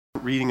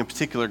reading a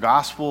particular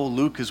gospel.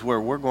 Luke is where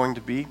we're going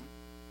to be.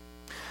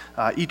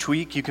 Each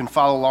week you can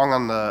follow along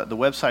on the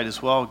website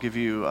as well. I'll give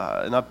you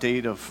an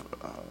update of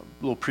a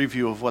little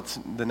preview of what's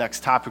the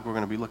next topic we're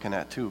going to be looking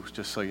at too,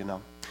 just so you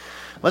know.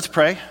 Let's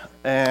pray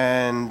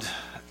and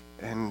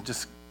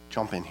just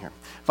jump in here.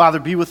 Father,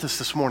 be with us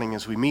this morning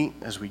as we meet,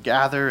 as we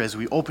gather, as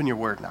we open your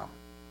word now.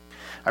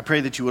 I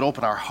pray that you would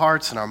open our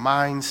hearts and our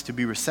minds to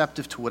be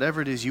receptive to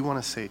whatever it is you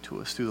want to say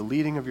to us through the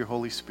leading of your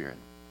Holy Spirit,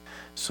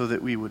 so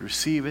that we would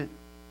receive it,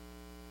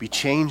 be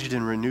changed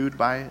and renewed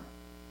by it,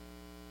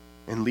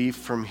 and leave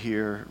from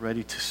here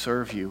ready to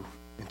serve you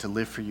and to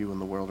live for you in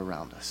the world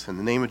around us. In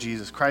the name of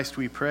Jesus Christ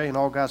we pray, and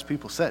all God's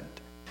people said,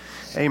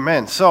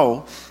 amen.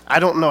 So, I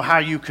don't know how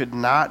you could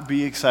not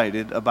be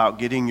excited about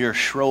getting your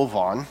Shrove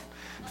on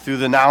through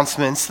the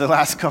announcements the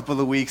last couple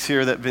of weeks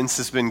here that Vince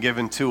has been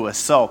given to us.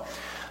 So,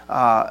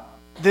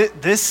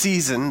 this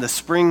season, the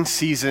spring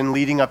season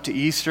leading up to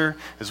Easter,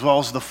 as well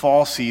as the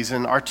fall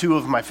season, are two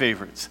of my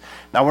favorites.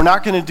 Now, we're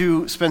not going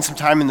to spend some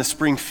time in the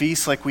spring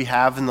feast like we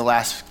have in the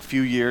last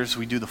few years.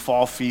 We do the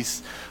fall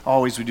feast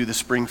always, we do the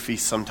spring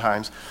feast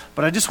sometimes.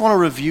 But I just want to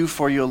review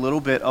for you a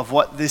little bit of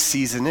what this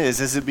season is,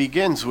 as it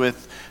begins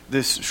with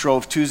this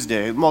Shrove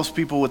Tuesday. Most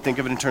people would think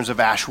of it in terms of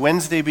Ash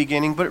Wednesday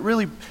beginning, but it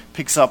really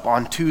picks up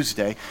on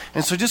Tuesday.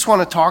 And so I just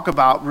want to talk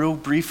about real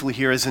briefly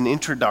here as an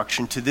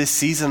introduction to this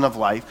season of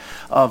life,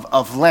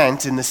 of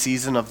Lent in the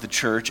season of the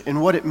church,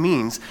 and what it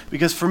means.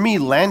 Because for me,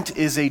 Lent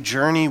is a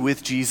journey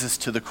with Jesus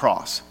to the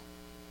cross.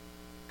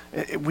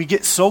 We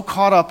get so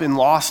caught up and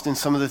lost in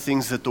some of the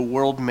things that the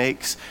world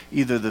makes,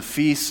 either the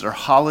feasts or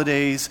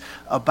holidays,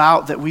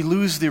 about, that we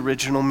lose the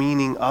original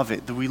meaning of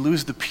it, that we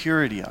lose the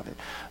purity of it.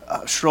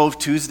 Shrove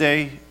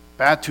Tuesday,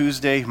 Fat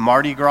Tuesday,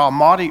 Mardi Gras.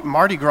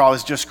 Mardi Gras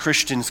is just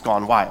Christians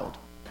gone wild.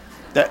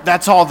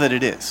 That's all that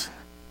it is.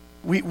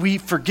 We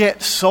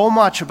forget so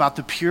much about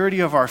the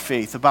purity of our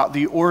faith, about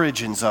the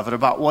origins of it,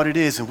 about what it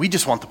is, and we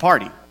just want the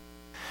party.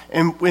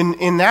 And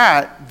in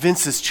that,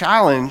 Vince's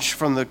challenge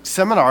from the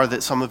seminar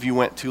that some of you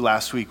went to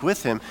last week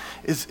with him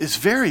is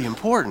very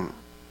important.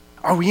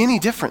 Are we any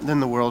different than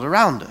the world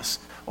around us?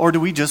 Or do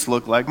we just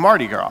look like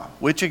Mardi Gras?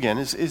 Which again,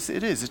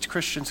 it's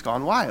Christians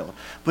gone wild.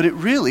 But it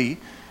really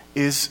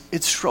is,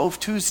 it's Shrove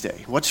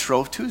Tuesday. What's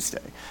Shrove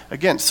Tuesday?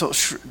 Again, so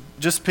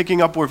just picking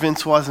up where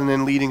Vince was and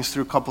then leading us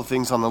through a couple of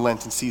things on the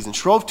Lenten season.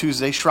 Shrove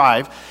Tuesday,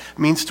 shrive,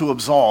 means to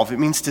absolve. It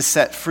means to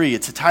set free.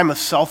 It's a time of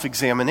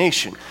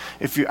self-examination.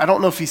 I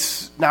don't know if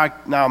he's, now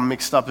I'm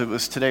mixed up, it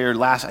was today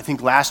or I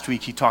think last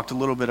week he talked a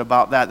little bit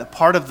about that. That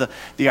part of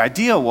the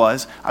idea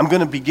was, I'm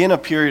going to begin a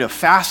period of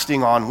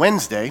fasting on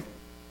Wednesday.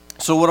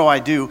 So what do I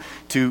do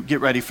to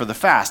get ready for the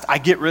fast? I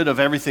get rid of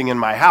everything in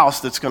my house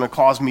that's going to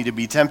cause me to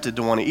be tempted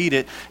to want to eat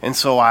it, and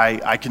so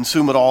I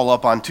consume it all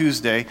up on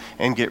Tuesday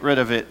and get rid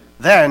of it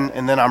then,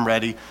 and then I'm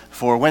ready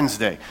for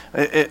Wednesday.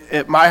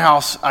 At my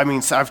house, I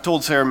mean, I've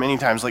told Sarah many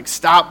times, like,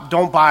 stop,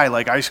 don't buy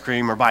like ice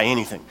cream or buy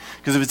anything,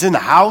 because if it's in the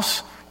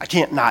house, I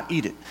can't not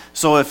eat it.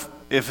 So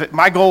if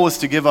my goal was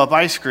to give up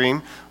ice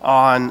cream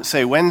on,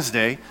 say,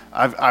 Wednesday,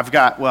 I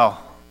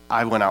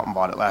went out and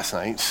bought it last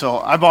night,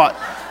 so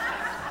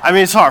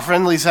it's hard.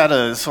 Friendly's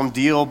had some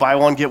deal, buy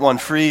one, get one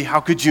free. How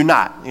could you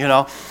not,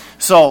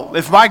 So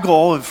if my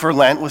goal for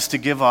Lent was to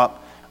give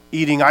up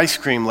eating ice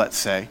cream, let's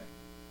say,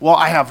 well,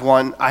 I have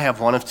one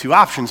of two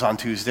options on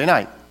Tuesday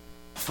night.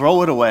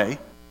 Throw it away,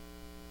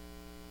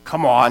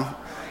 come on,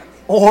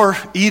 or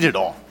eat it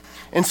all.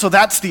 And so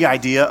that's the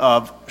idea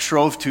of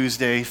Shrove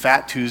Tuesday,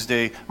 Fat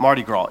Tuesday,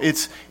 Mardi Gras.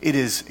 It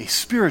is a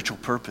spiritual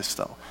purpose,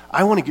 though.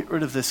 I want to get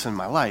rid of this in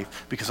my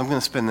life because I'm going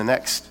to spend the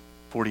next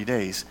 40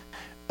 days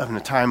in a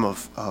time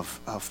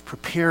of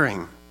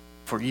preparing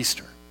for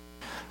Easter.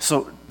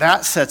 So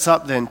that sets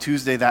up then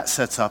Tuesday, that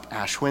sets up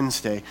Ash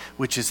Wednesday,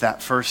 which is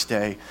that first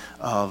day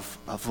of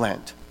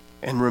Lent.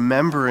 And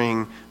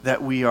remembering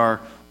that we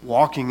are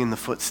walking in the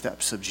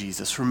footsteps of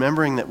Jesus,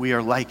 remembering that we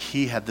are like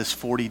he had this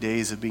 40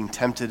 days of being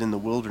tempted in the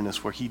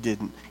wilderness where he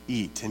didn't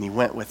eat and he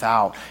went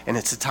without. And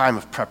it's a time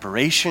of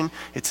preparation.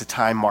 It's a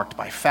time marked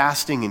by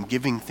fasting and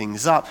giving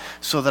things up,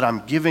 so that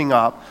I'm giving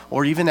up,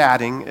 or even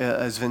adding,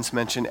 as Vince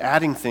mentioned,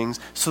 adding things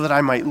so that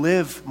I might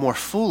live more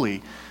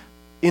fully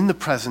in the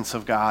presence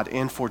of God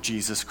and for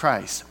Jesus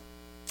Christ.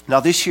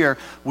 Now this year,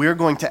 we're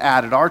going to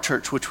add at our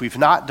church, which we've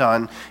not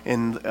done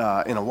in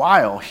a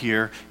while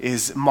here,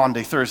 is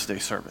Maundy Thursday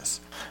service.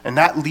 And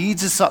that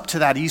leads us up to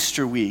that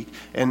Easter week.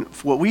 And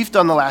what we've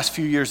done the last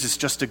few years is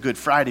just a Good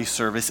Friday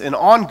service. And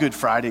on Good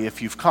Friday,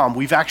 if you've come,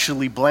 we've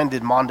actually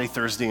blended Maundy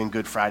Thursday and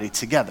Good Friday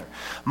together.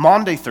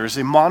 Maundy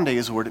Thursday, Maundy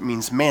is a word, it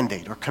means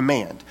mandate or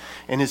command.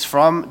 And it's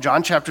from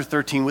John chapter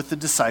 13 with the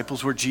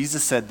disciples, where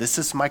Jesus said, "This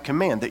is my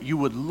command, that you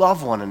would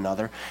love one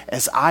another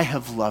as I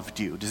have loved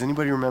you." Does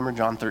anybody remember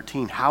John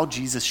 13? How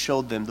Jesus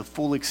showed them the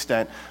full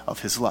extent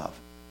of his love.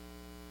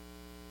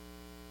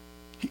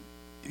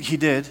 He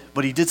did,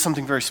 but he did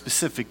something very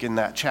specific in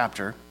that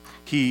chapter.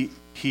 He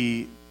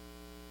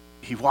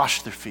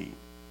washed their feet.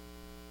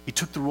 He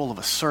took the role of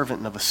a servant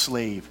and of a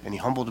slave, and he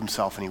humbled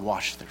himself and he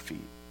washed their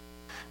feet.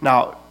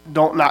 Now,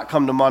 don't not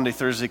come to Monday,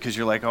 Thursday because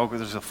you're like, oh,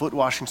 there's a foot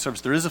washing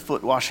service. There is a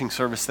foot washing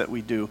service that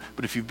we do,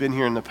 but if you've been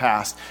here in the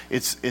past,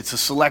 it's a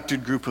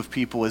selected group of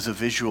people as a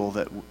visual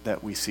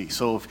that we see.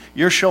 So if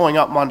you're showing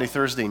up Monday,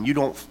 Thursday, and you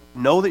don't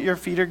know that your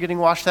feet are getting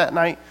washed that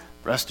night,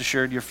 rest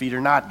assured your feet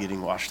are not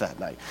getting washed that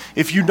night.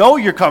 If you know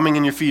you're coming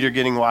and your feet are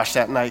getting washed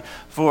that night,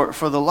 for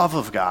the love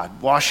of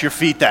God, wash your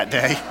feet that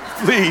day.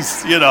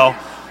 Please,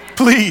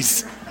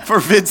 please, for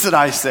Vince and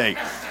I's sake.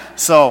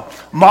 So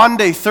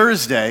Monday,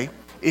 Thursday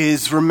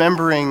is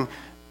remembering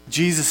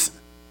Jesus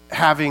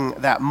having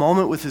that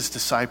moment with his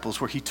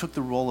disciples where he took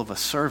the role of a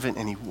servant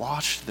and he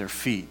washed their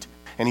feet.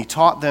 And he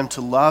taught them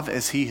to love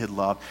as he had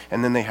loved.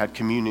 And then they had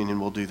communion, and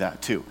we'll do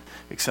that too.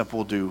 Except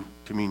we'll do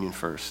communion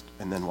first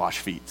and then wash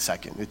feet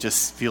second. It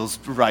just feels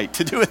right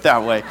to do it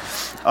that way.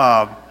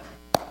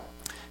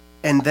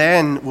 And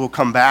then we'll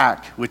come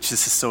back, which is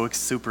so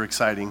super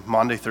exciting,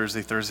 Monday,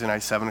 Thursday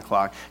night, 7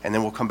 o'clock. And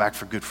then we'll come back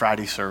for Good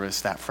Friday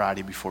service that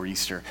Friday before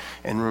Easter.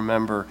 And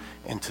remember,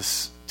 and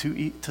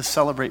to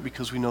celebrate,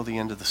 because we know the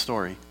end of the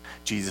story,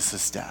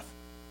 Jesus' death.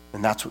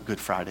 And that's what Good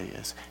Friday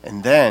is.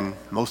 And then,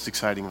 most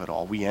exciting of it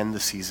all, we end the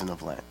season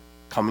of Lent,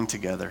 coming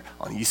together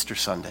on Easter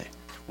Sunday,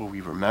 where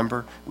we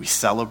remember, we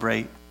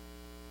celebrate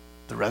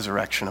the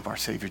resurrection of our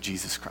Savior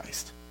Jesus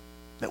Christ,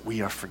 that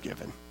we are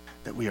forgiven,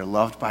 that we are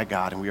loved by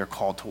God, and we are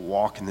called to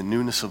walk in the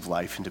newness of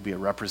life and to be a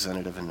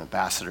representative and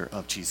ambassador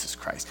of Jesus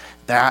Christ.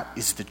 That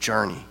is the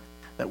journey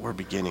that we're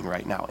beginning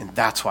right now. And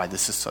that's why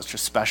this is such a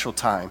special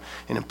time,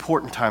 an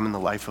important time in the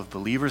life of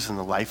believers and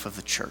the life of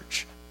the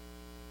church.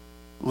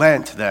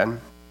 Lent,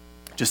 then,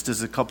 just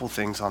as a couple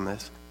things on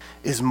this,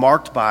 is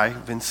marked by,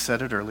 Vince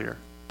said it earlier,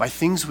 by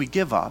things we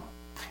give up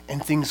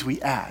and things we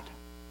add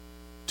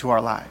to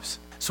our lives.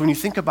 So when you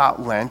think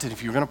about Lent, and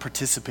if you're going to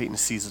participate in a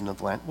season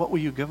of Lent, what will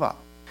you give up?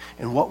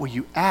 And what will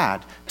you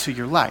add to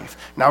your life?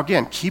 Now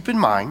again, keep in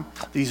mind,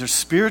 these are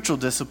spiritual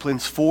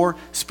disciplines for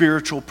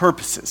spiritual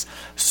purposes.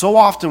 So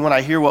often when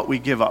I hear what we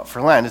give up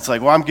for Lent, it's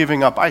like, well, I'm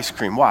giving up ice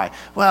cream. Why?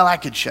 Well, I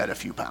could shed a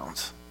few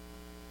pounds.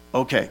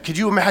 Okay, could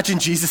you imagine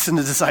Jesus and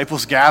the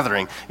disciples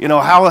gathering?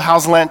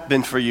 How's Lent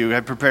been for you?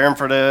 Preparing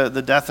for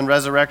the death and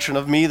resurrection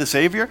of me, the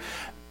Savior?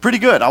 Pretty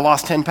good. I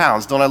lost 10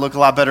 pounds. Don't I look a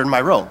lot better in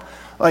my robe?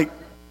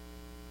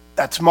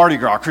 That's Mardi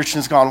Gras.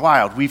 Christians gone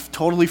wild. We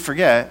totally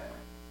forget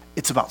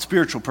it's about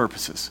spiritual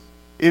purposes.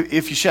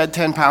 If you shed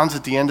 10 pounds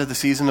at the end of the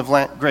season of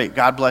Lent, great.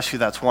 God bless you.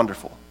 That's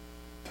wonderful.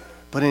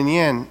 But in the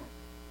end,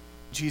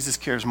 Jesus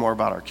cares more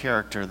about our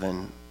character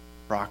than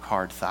rock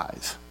hard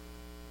thighs.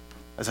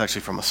 That's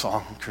actually from a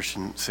song,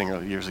 Christian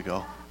singer years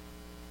ago.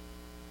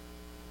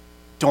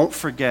 Don't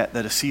forget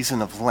that a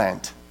season of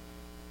Lent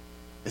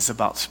is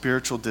about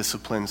spiritual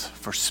disciplines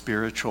for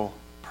spiritual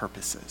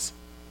purposes.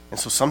 And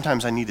so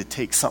sometimes I need to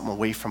take something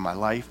away from my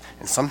life,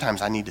 and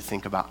sometimes I need to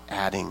think about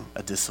adding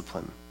a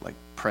discipline, like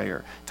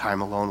prayer,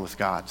 time alone with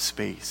God,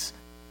 space.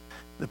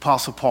 The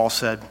Apostle Paul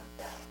said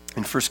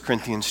in 1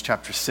 Corinthians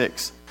chapter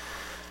 6,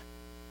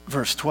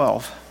 verse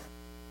 12,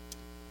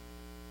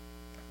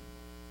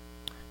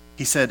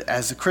 he said,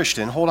 as a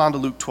Christian, hold on to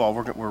Luke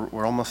 12,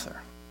 we're almost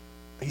there.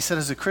 He said,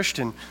 as a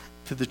Christian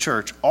to the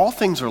church, all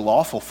things are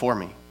lawful for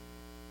me.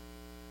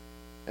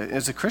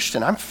 As a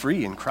Christian, I'm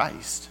free in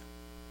Christ.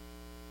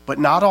 But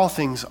not all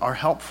things are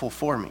helpful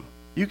for me.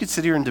 You could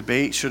sit here and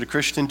debate, should a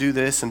Christian do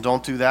this and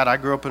don't do that? I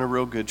grew up in a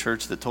real good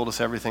church that told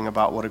us everything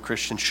about what a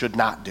Christian should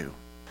not do.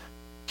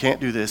 Can't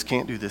do this,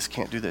 can't do this,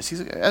 can't do this.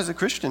 He's like, as a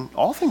Christian,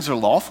 all things are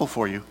lawful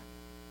for you,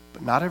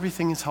 but not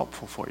everything is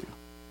helpful for you.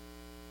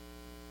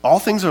 All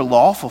things are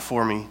lawful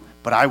for me,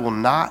 but I will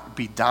not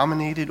be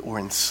dominated or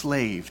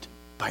enslaved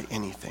by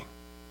anything.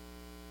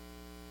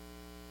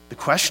 The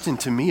question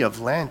to me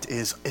of Lent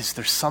is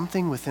there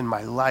something within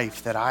my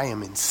life that I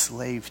am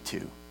enslaved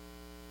to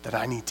that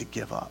I need to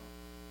give up?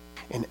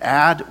 And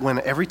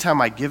every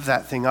time I give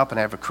that thing up and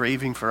I have a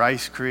craving for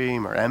ice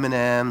cream or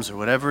M&Ms or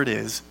whatever it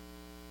is,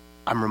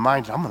 I'm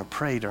reminded I'm going to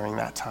pray during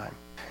that time.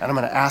 And I'm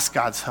going to ask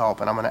God's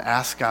help, and I'm going to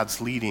ask God's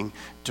leading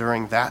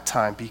during that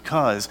time,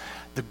 because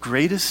the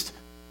greatest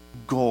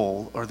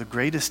goal or the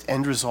greatest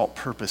end result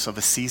purpose of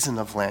a season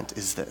of Lent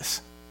is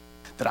this,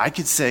 that I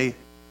could say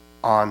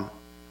on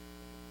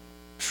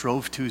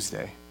Shrove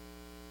Tuesday,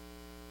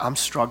 I'm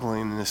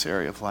struggling in this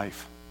area of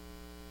life.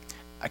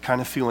 I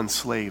kind of feel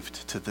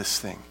enslaved to this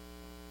thing.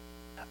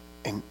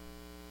 And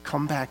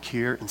come back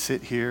here and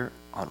sit here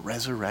on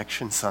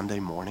Resurrection Sunday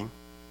morning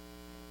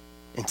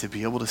and to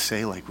be able to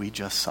say, like we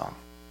just sung,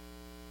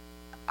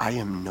 I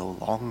am no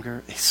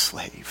longer a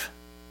slave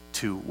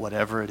to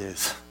whatever it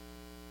is.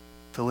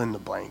 Fill in the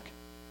blank.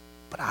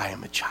 But I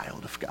am a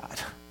child of God.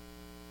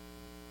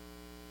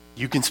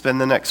 You can spend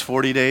the next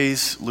 40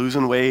 days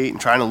losing weight and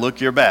trying to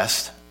look your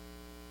best,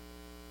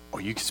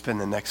 or you can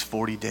spend the next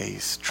 40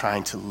 days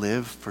trying to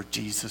live for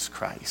Jesus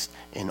Christ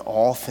in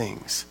all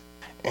things.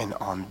 And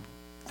on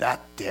that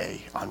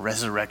day, on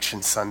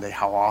Resurrection Sunday,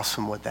 how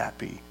awesome would that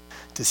be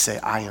to say,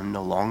 I am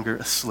no longer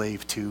a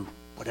slave to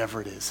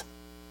whatever it is,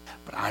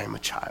 but I am a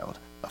child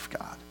of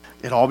God.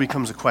 It all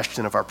becomes a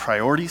question of our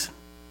priorities.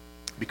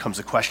 becomes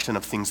a question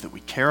of things that we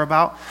care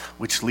about,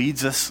 which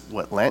leads us,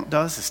 what Lent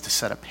does is to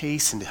set a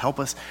pace and to help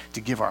us to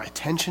give our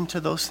attention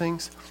to those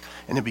things.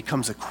 And it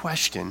becomes a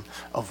question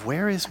of,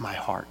 where is my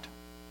heart?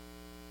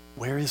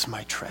 Where is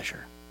my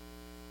treasure?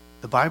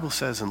 The Bible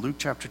says in Luke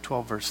chapter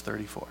 12, verse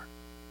 34,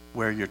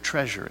 where your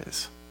treasure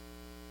is,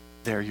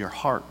 there your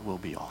heart will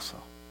be also.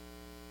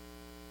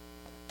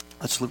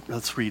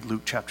 Let's read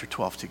Luke chapter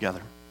 12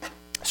 together.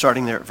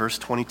 Starting there at verse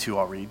 22,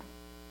 I'll read,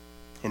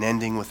 and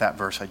ending with that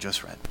verse I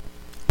just read.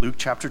 Luke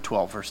chapter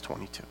 12, verse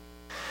 22.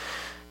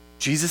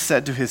 Jesus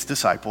said to his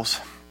disciples,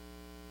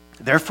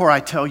 "Therefore I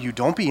tell you,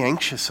 don't be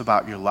anxious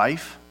about your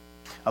life,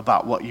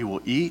 about what you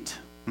will eat,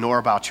 nor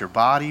about your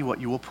body, what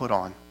you will put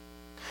on.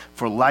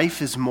 For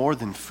life is more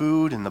than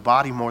food, and the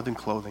body more than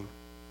clothing.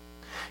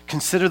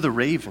 Consider the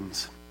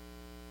ravens.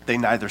 They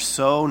neither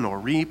sow nor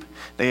reap.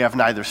 They have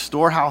neither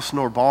storehouse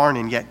nor barn,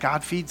 and yet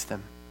God feeds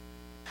them.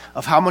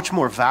 Of how much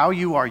more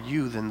value are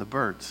you than the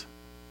birds?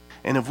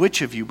 And of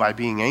which of you, by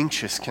being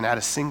anxious, can add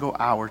a single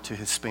hour to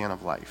his span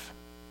of life?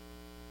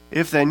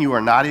 If then you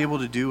are not able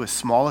to do as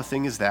small a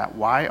thing as that,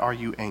 why are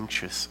you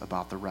anxious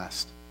about the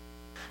rest?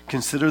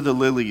 Consider the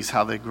lilies,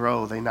 how they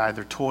grow. They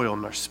neither toil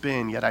nor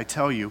spin. Yet I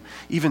tell you,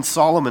 even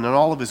Solomon in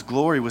all of his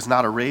glory was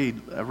not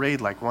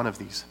arrayed like one of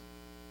these.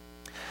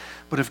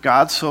 But if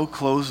God so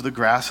clothes the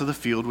grass of the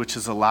field, which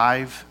is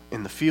alive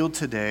in the field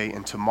today,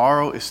 and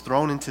tomorrow is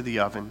thrown into the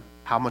oven,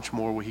 how much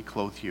more will he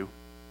clothe you,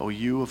 O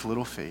you of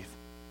little faith?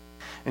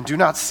 And do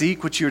not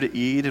seek what you are to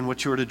eat and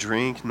what you are to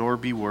drink, nor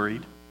be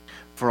worried.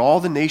 For all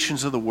the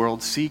nations of the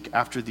world seek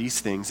after these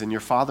things, and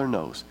your Father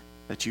knows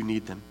that you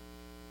need them.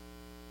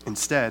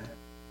 Instead,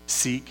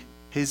 seek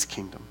his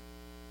kingdom,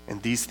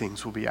 and these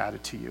things will be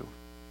added to you."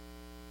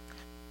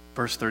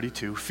 Verse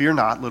 32, "Fear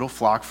not, little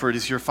flock, for it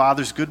is your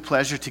Father's good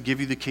pleasure to give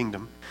you the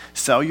kingdom.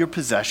 Sell your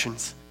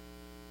possessions,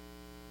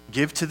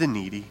 give to the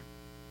needy.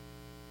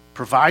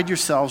 Provide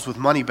yourselves with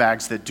money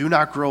bags that do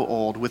not grow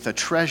old, with a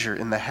treasure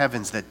in the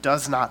heavens that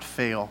does not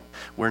fail,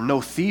 where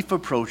no thief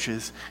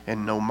approaches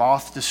and no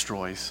moth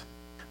destroys.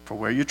 For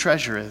where your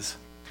treasure is,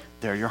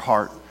 there your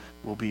heart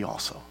will be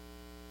also."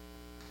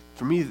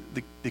 For me,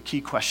 the key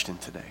question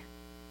today,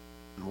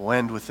 and we'll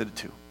end with it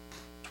too,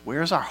 is,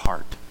 where's our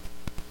heart?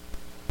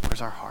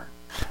 Where's our heart?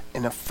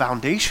 And a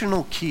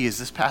foundational key as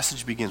this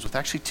passage begins with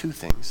actually two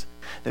things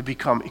that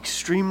become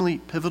extremely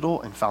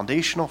pivotal and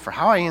foundational for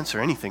how I answer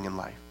anything in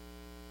life.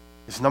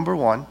 Is number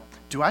one,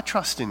 do I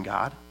trust in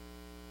God?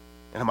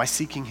 And am I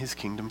seeking his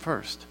kingdom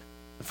first?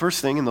 The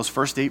first thing in those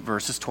first 8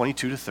 verses,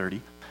 22 to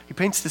 30, he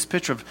paints this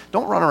picture of,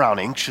 don't run around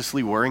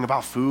anxiously worrying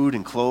about food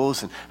and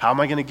clothes and how am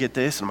I going to get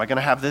this? And am I going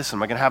to have this? And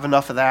am I going to have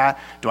enough of that?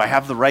 Do I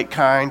have the right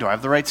kind? Do I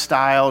have the right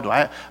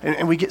style?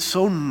 And we get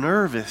so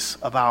nervous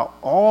about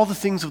all the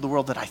things of the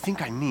world that I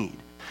think I need.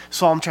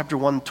 Psalm chapter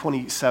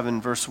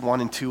 127, verse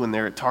 1 and 2, in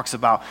there it talks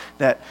about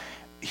that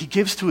he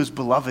gives to his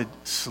beloved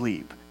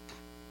sleep.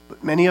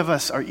 But many of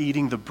us are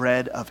eating the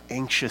bread of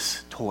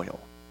anxious toil.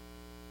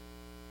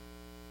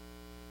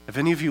 Have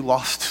any of you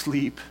lost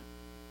sleep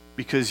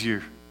because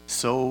you're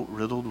so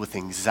riddled with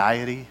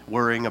anxiety,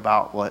 worrying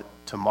about what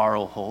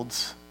tomorrow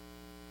holds?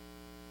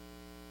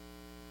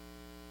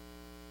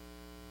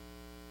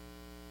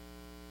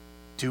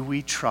 Do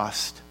we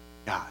trust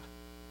God?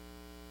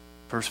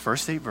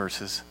 First 8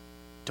 verses,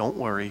 don't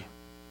worry,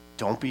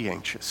 don't be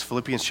anxious.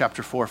 Philippians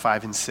chapter 4,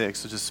 5, and 6,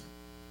 so just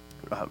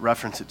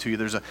reference it to you.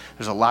 There's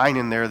a line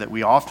in there that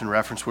we often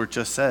reference where it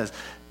just says,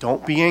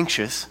 don't be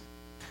anxious,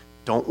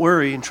 don't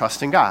worry, and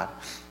trust in God.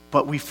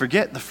 But we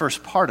forget the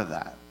first part of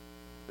that.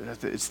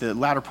 It's the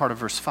latter part of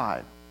verse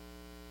 5.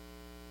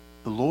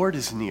 The Lord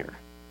is near.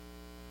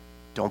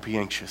 Don't be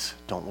anxious.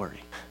 Don't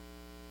worry.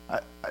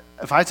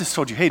 If I just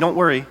told you, hey, don't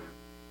worry,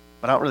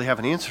 but I don't really have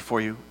an answer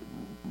for you,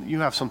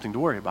 you have something to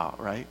worry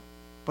about, right?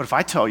 But if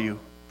I tell you,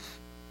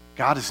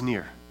 God is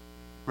near.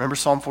 Remember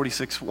Psalm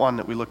 46:1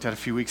 that we looked at a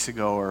few weeks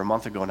ago or a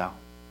month ago now?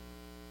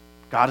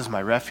 God is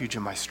my refuge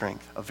and my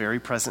strength, a very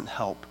present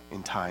help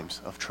in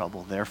times of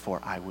trouble.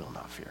 Therefore, I will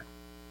not fear.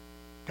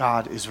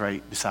 God is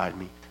right beside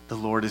me. The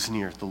Lord is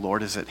near. The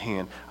Lord is at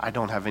hand. I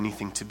don't have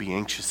anything to be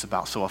anxious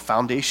about. So a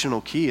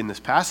foundational key in this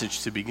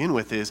passage to begin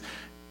with is,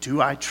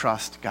 do I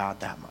trust God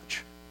that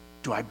much?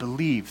 Do I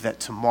believe that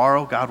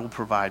tomorrow God will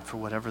provide for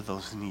whatever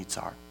those needs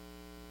are?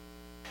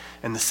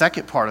 And the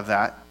second part of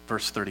that,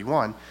 verse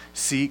 31,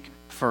 seek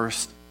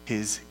first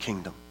his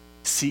kingdom.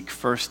 Seek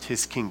first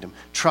his kingdom.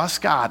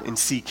 Trust God and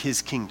seek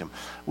his kingdom.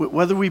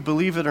 Whether we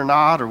believe it or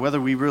not, or whether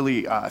we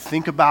really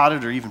think about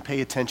it or even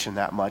pay attention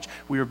that much,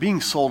 we are being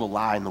sold a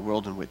lie in the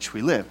world in which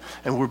we live.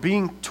 And we're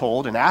being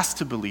told and asked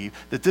to believe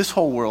that this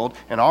whole world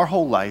and our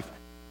whole life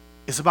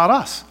is about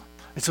us.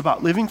 It's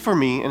about living for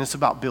me, and it's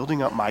about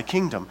building up my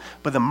kingdom.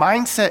 But the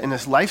mindset and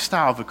this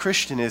lifestyle of a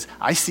Christian is,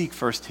 I seek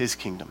first his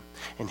kingdom,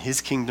 and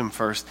his kingdom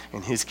first,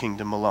 and his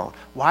kingdom alone.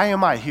 Why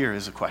am I here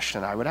is a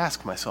question I would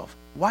ask myself.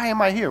 Why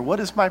am I here? What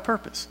is my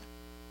purpose?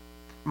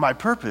 My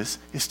purpose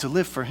is to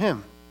live for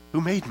him who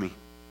made me,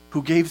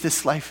 who gave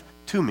this life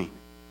to me.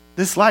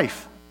 This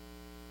life,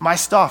 my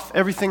stuff,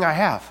 everything I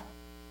have,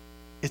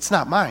 it's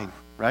not mine,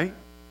 right?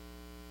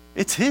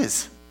 It's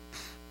his.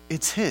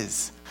 it's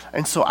his.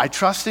 And so I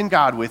trust in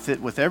God with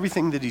it, with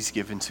everything that he's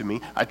given to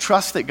me. I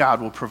trust that God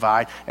will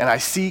provide, and I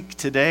seek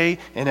today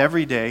and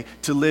every day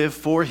to live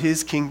for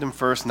his kingdom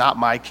first, not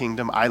my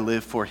kingdom. I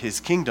live for his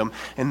kingdom.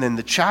 And then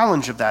the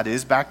challenge of that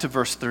is, back to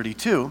verse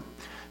 32,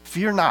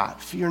 fear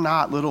not,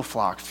 little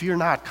flock, fear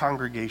not,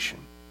 congregation,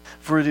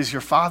 for it is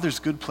your Father's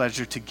good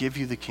pleasure to give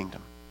you the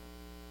kingdom.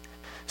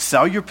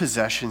 Sell your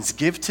possessions,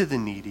 give to the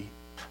needy.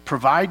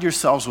 Provide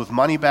yourselves with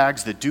money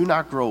bags that do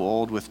not grow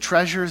old, with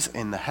treasures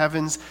in the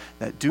heavens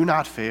that do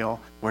not fail,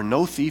 where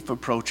no thief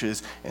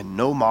approaches and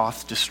no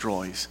moth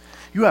destroys.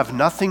 You have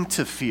nothing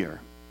to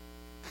fear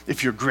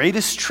if your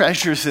greatest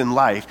treasures in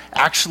life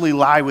actually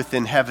lie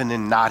within heaven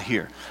and not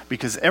here.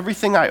 Because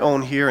everything I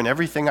own here and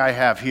everything I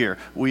have here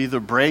will either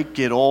break,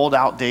 get old,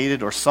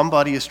 outdated, or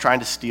somebody is trying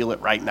to steal it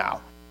right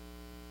now.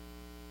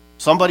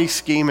 Somebody's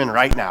scheming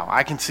right now.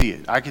 I can see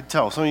it. I can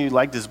tell. Some of you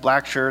like this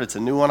black shirt. It's a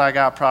new one I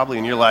got probably,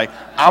 and you're like,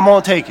 I'm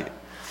going to take it.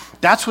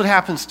 That's what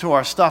happens to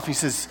our stuff. He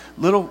says,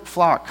 little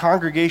flock,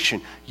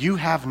 congregation, you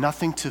have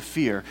nothing to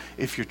fear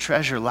if your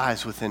treasure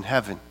lies within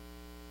heaven.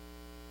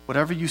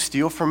 Whatever you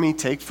steal from me,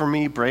 take from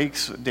me,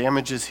 breaks,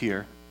 damages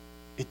here,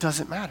 it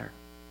doesn't matter.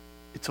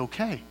 It's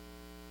okay.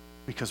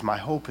 Because my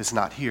hope is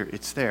not here,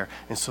 it's there.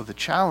 And so the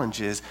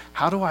challenge is,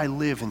 how do I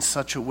live in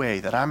such a way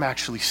that I'm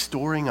actually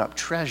storing up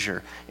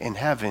treasure in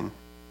heaven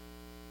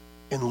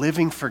and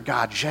living for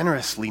God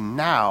generously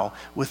now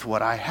with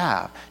what I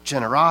have?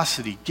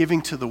 Generosity,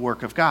 giving to the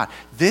work of God.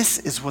 This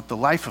is what the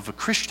life of a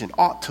Christian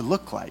ought to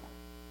look like.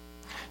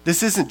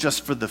 This isn't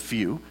just for the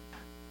few.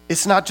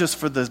 It's not just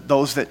for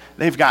those that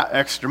they've got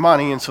extra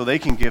money and so they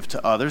can give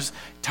to others.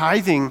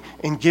 Tithing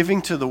and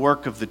giving to the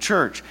work of the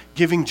church,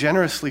 giving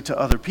generously to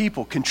other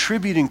people,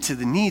 contributing to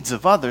the needs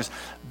of others,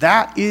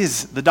 that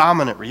is the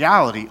dominant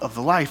reality of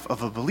the life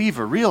of a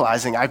believer,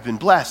 realizing I've been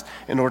blessed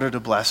in order to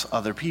bless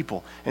other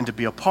people and to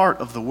be a part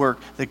of the work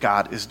that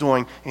God is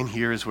doing, and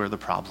here is where the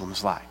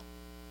problems lie.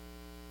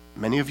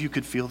 Many of you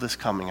could feel this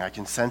coming. I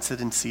can sense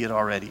it and see it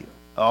already.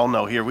 Oh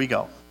no, here we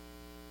go.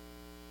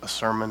 A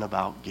sermon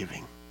about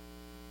giving.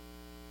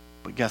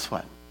 But guess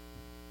what?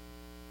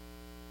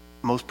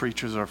 Most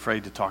preachers are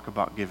afraid to talk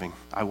about giving.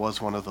 I was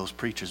one of those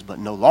preachers, but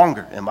no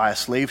longer am I a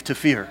slave to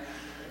fear.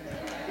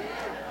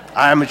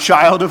 I am a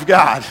child of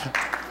God.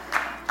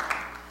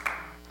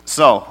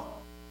 So,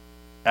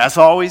 as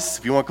always,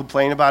 if you want to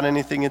complain about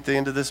anything at the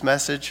end of this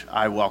message,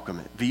 I welcome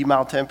it.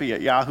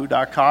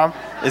 vmaltempe@yahoo.com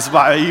is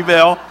my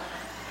email.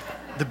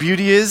 The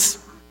beauty is,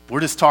 we're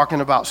just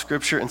talking about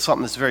Scripture and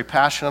something that's very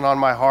passionate on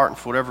my heart, and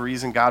for whatever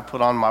reason, God put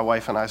on my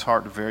wife and I's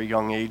heart at a very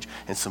young age,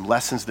 and some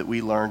lessons that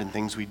we learned and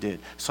things we did.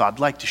 So I'd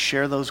like to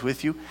share those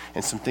with you,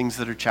 and some things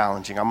that are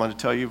challenging. I'm going to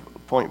tell you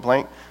point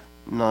blank,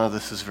 none of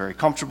this is very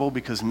comfortable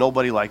because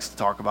nobody likes to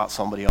talk about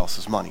somebody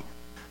else's money.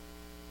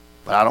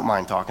 But I don't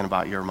mind talking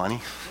about your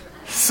money.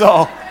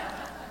 So,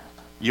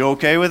 you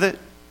okay with it?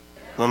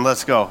 Then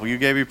let's go. Well, you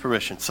gave me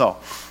permission. So,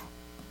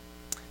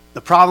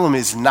 the problem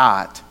is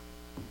not...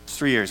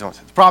 3 years. The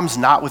problem's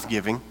not with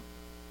giving.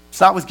 It's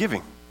not with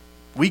giving.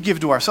 We give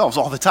to ourselves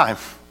all the time.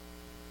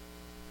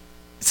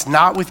 It's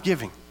not with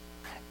giving.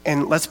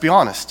 And let's be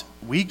honest,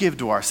 we give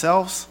to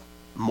ourselves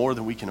more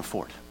than we can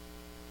afford.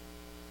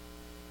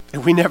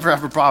 And we never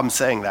have a problem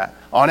saying that.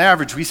 On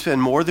average, we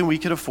spend more than we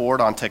can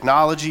afford on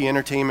technology,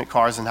 entertainment,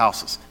 cars, and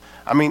houses.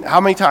 I mean, how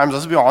many times,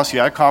 let's be honest, you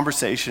had a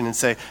conversation and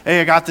say,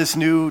 hey, I got this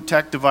new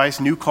tech device,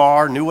 new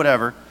car, new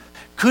whatever.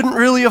 Couldn't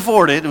really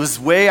afford it. It was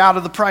way out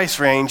of the price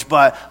range,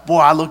 but boy,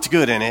 I looked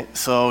good in it.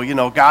 So,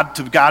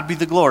 to God be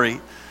the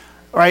glory.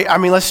 Right? I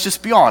mean, let's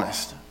just be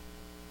honest.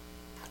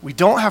 We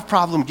don't have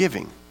problem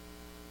giving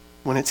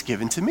when it's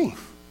given to me.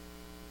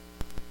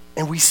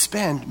 And we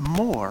spend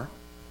more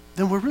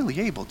than we're really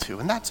able to,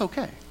 and that's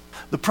okay.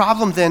 The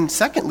problem then,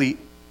 secondly,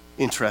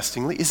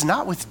 interestingly, is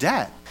not with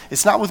debt.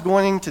 It's not with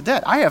going into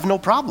debt. I have no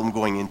problem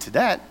going into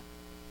debt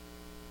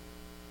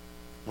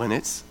when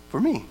it's for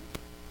me.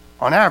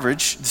 On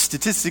average,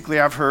 statistically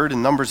I've heard,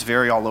 and numbers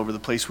vary all over the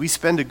place, we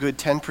spend a good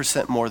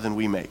 10% more than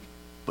we make.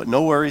 But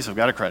no worries, I've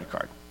got a credit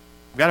card.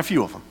 I've got a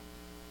few of them,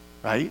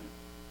 right?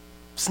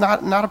 It's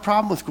not a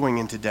problem with going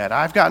into debt.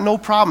 I've got no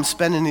problem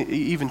spending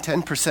even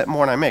 10%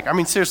 more than I make. I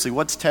mean, seriously,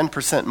 what's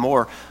 10%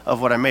 more of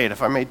what I made?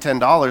 If I made $10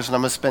 and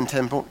I'm going to spend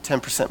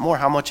 10% more,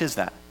 how much is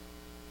that?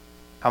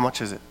 How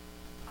much is it?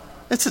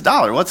 It's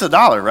 $1. What's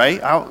 $1,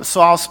 right?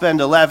 So I'll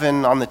spend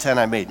 11 on the 10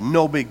 I made.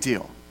 No big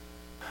deal.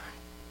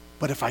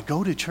 But if I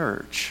go to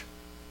church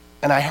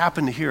and I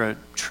happen to hear a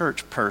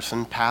church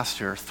person,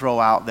 pastor, throw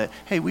out that,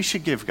 hey, we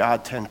should give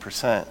God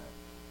 10%.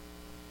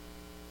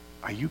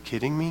 Are you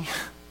kidding me?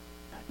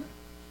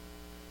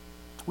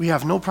 We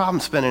have no problem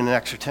spending an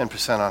extra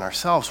 10% on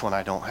ourselves when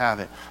I don't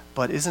have it.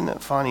 But isn't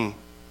it funny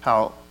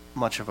how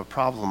much of a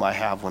problem I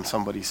have when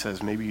somebody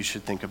says, maybe you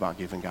should think about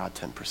giving God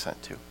 10%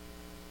 too?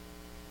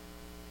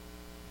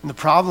 And the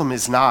problem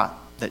is not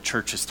that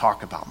churches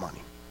talk about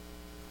money.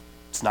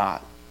 It's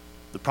not.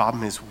 The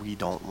problem is we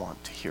don't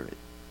want to hear it.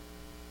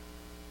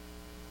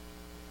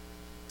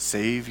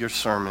 Save your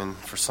sermon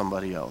for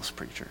somebody else,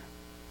 preacher.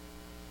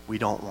 We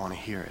don't want to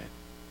hear it.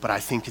 but I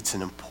think it's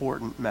an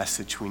important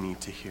message we need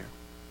to hear.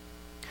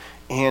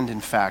 And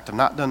in fact, I've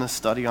not done a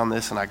study on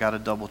this, and I got to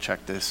double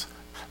check this,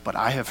 but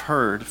I have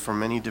heard from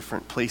many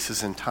different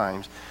places and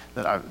times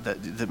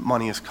that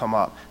money has come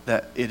up,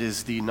 that it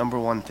is the number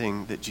one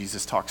thing that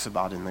Jesus talks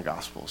about in the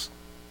Gospels,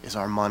 is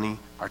our money,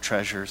 our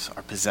treasures,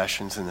 our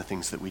possessions, and the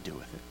things that we do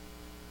with it.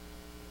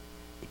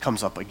 It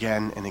comes up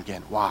again and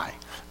again. Why?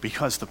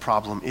 Because the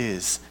problem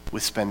is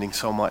with spending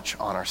so much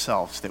on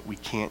ourselves that we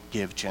can't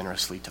give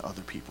generously to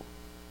other people.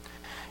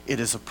 It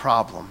is a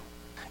problem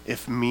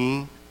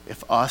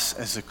if us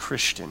as a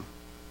Christian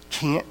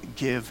can't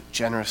give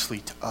generously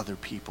to other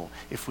people,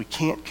 if we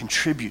can't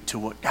contribute to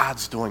what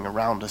God's doing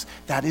around us.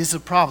 That is a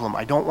problem.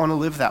 I don't want to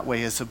live that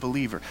way as a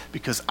believer,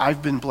 because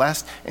I've been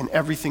blessed and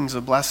everything's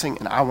a blessing,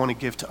 and I want to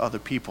give to other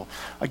people.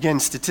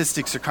 Again,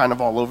 statistics are kind of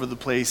all over the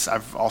place.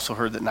 I've also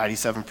heard that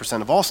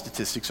 97% of all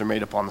statistics are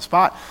made up on the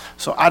spot,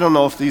 so I don't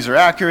know if these are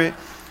accurate,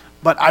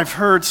 but I've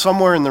heard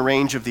somewhere in the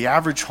range of the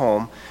average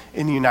home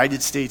in the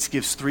United States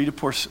gives 3 to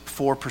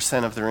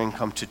 4% of their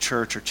income to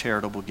church or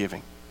charitable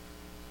giving,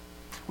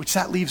 which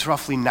that leaves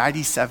roughly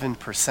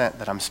 97%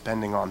 that I'm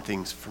spending on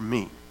things for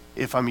me,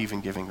 if I'm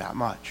even giving that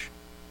much.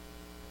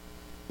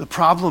 The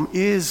problem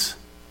is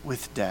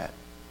with debt.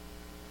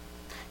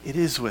 It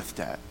is with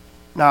debt.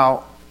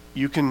 Now,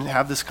 you can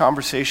have this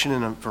conversation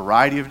in a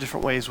variety of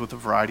different ways with a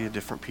variety of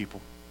different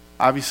people.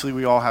 Obviously,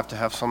 we all have to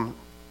have some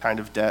kind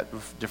of debt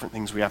of different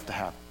things we have to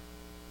have.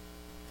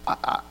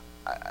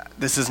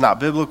 This is not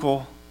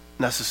biblical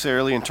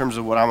necessarily in terms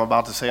of what I'm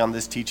about to say on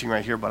this teaching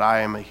right here, but I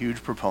am a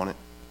huge proponent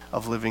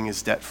of living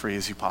as debt-free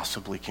as you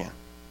possibly can,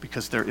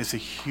 because there is a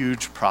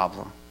huge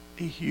problem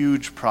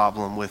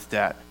with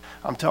debt.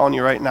 I'm telling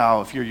you right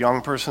now, if you're a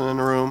young person in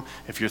the room,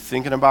 if you're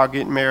thinking about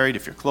getting married,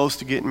 if you're close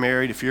to getting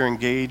married, if you're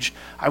engaged,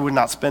 I would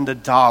not spend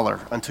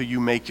 $1 until you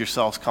make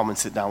yourselves come and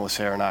sit down with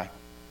Sarah and I.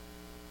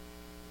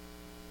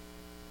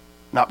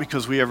 Not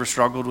because we ever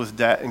struggled with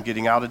debt and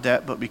getting out of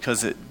debt, but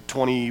because at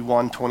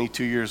 21,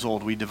 22 years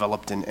old, we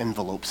developed an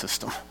envelope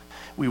system.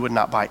 We would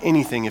not buy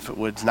anything if it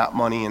was not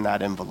money in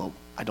that envelope.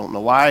 I don't know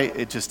why,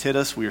 it just hit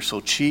us. We are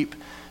so cheap,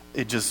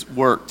 it just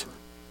worked.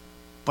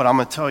 But I'm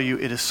going to tell you,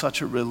 it is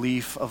such a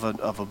relief of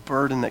a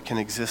burden that can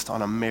exist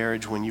on a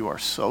marriage when you are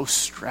so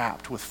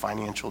strapped with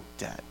financial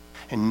debt.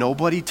 And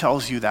nobody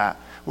tells you that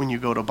when you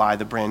go to buy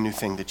the brand new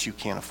thing that you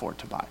can't afford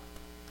to buy.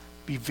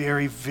 Be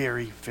very,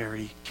 very,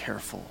 very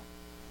careful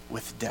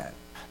with debt.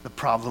 The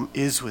problem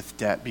is with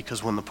debt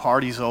because when the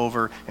party's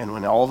over and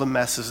when all the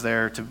mess is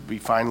there to be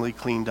finally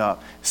cleaned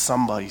up,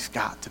 somebody's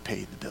got to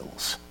pay the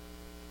bills.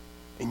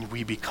 And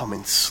we become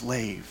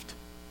enslaved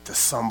to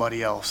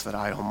somebody else that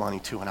I owe money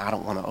to, and I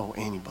don't want to owe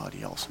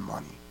anybody else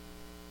money.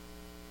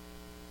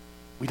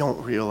 We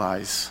don't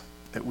realize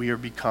that we are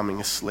becoming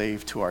a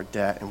slave to our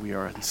debt, and we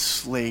are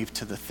enslaved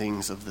to the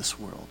things of this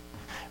world.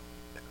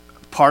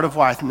 Part of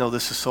why I know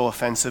this is so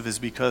offensive is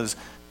because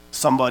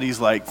somebody's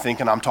like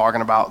thinking I'm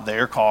talking about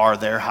their car,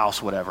 their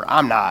house, whatever.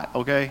 I'm not,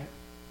 okay?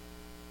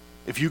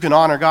 If you can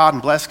honor God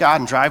and bless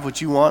God and drive what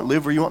you want,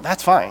 live where you want,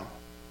 that's fine.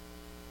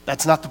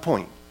 That's not the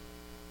point.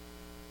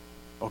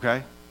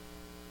 Okay?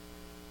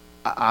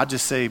 I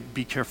just say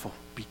be careful.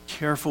 Be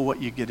careful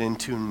what you get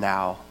into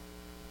now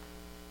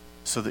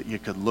so that you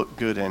could look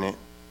good in it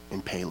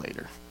and pay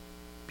later.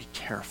 Be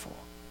careful.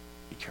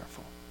 Be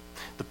careful.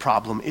 The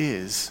problem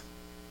is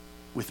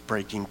with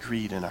breaking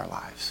greed in our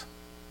lives.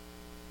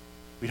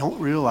 We don't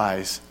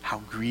realize how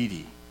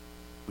greedy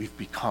we've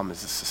become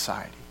as a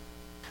society.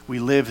 We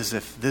live as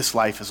if this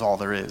life is all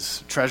there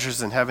is.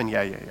 Treasures in heaven,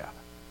 yeah.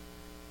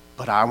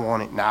 But I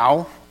want it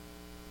now,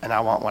 and I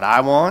want what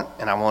I want,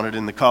 and I want it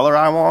in the color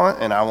I want,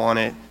 and I want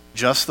it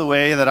just the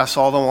way that I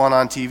saw the one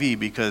on TV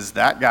because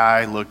that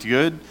guy looked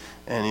good,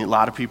 and a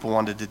lot of people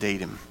wanted to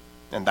date him,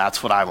 and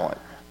that's what I want.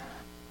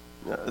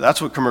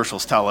 That's what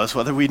commercials tell us,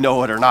 whether we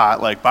know it or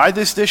not. Like, buy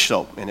this dish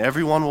soap, and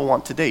everyone will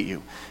want to date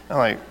you. I'm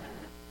like,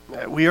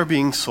 we are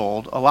being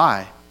sold a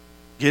lie.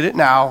 Get it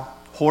now.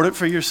 Hoard it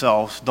for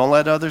yourselves. Don't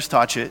let others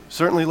touch it.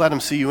 Certainly let them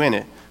see you in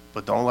it,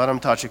 but don't let them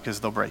touch it because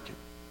they'll break it.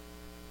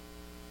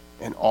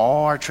 And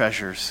all our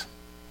treasures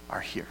are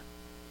here.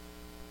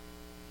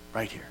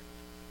 Right here.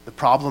 The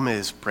problem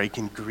is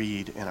breaking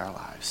greed in our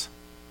lives.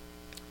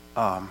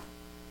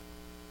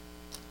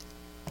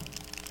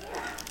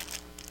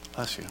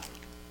 Bless you. Do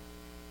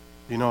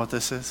you know what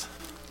this is?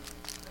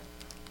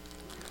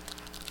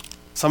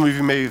 Some of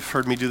you may have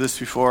heard me do this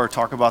before or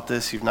talk about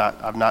this.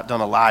 I've not done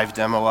a live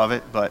demo of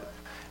it, but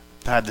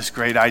I had this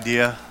great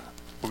idea.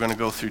 We're going to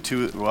go through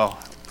two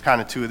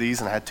of these,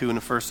 and I had 2 in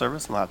the first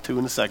service, and I'll have 2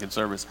 in the second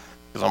service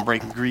because I'm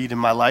breaking greed in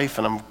my life,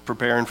 and I'm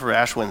preparing for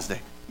Ash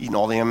Wednesday, eating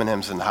all the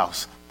M&Ms in the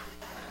house.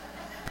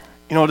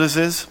 You know what this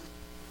is?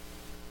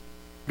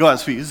 Go ahead and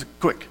speak. This is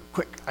quick.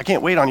 I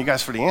can't wait on you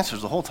guys for the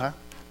answers the whole time.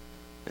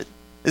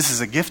 This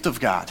is a gift of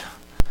God.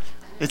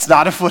 It's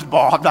not a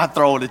football. I'm not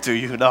throwing it to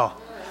you, no.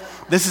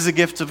 This is a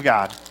gift of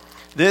God.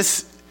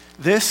 This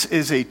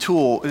is a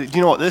tool. Do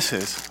you know what this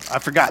is? I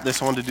forgot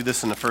this. I wanted to do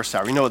this in the first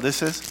hour. You know what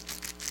this is?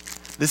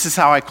 This is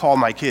how I call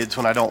my kids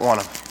when I don't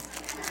want them.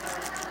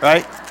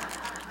 Right?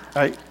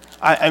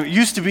 It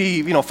used to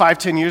be,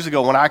 5-10 years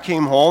ago when I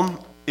came home,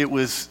 it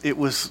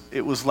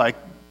was like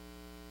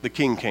the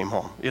king came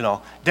home.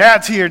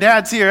 Dad's here,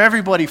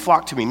 everybody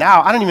flocked to me.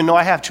 Now, I don't even know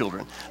I have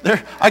children.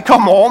 I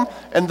come home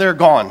and they're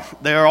gone.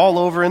 They're all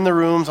over in the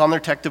rooms on their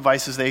tech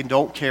devices. They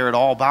don't care at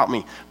all about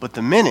me. But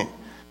the minute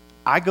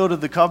I go to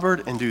the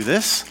cupboard and do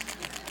this,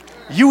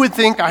 you would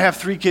think I have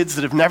 3 kids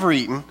that have never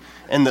eaten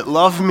and that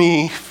love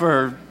me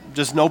for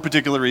just no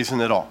particular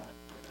reason at all,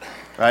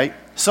 right?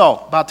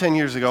 So, about 10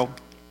 years ago,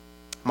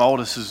 my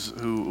oldest,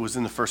 who was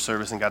in the first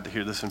service and got to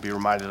hear this and be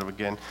reminded of it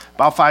again,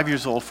 about 5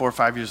 years old, 4 or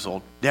 5 years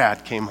old,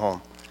 Dad came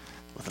home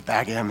with a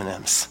bag of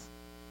M&Ms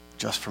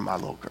just for my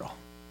little girl,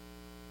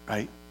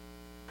 right?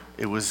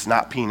 It was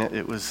not peanut,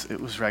 it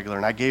was regular.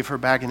 And I gave her a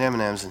bag of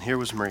M&Ms, and here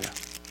was Maria.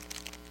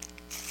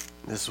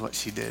 This is what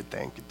she did.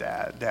 Thank you,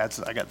 Dad.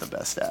 I got the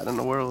best dad in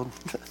the world.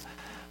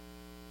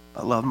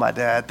 I love my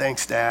dad.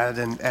 Thanks, Dad.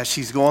 And as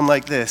she's going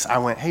like this, I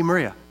went, hey,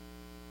 Maria,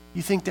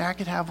 you think Dad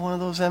could have one of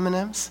those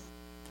M&Ms?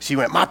 She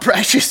went, my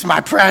precious,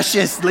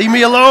 leave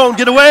me alone,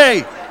 get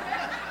away.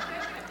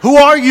 Who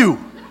are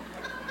you?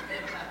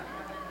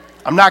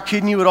 I'm not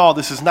kidding you at all.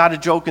 This is not a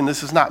joke and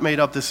this is not made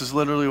up. This is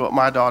literally what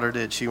my daughter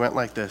did. She went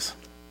like this.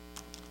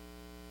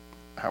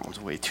 That one's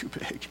way too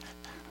big.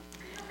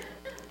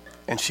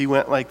 And she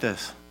went like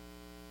this.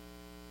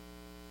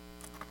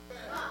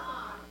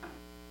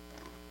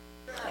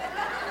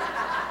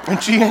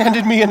 And she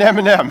handed me an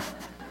M&M. I'm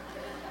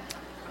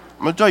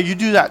going to tell you, you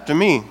do that to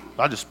me.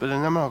 I just spit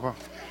in M&M.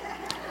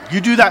 You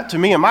do that to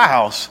me in my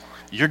house,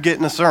 you're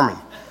getting a sermon.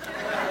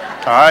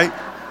 All right?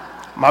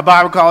 My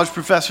Bible college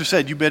professor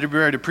said, you better be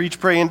ready to preach,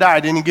 pray, and die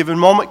at any given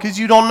moment because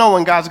you don't know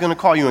when God's going to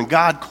call you. And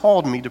God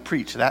called me to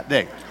preach that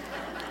day.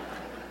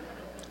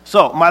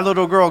 So my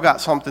little girl got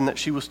something that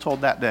she was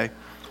told that day.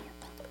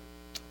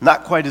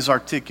 Not quite as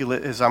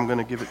articulate as I'm going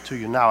to give it to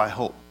you now, I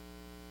hope.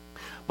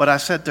 But I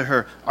said to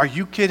her, are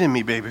you kidding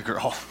me, baby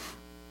girl?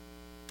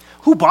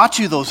 Who bought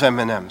you those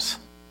M&Ms?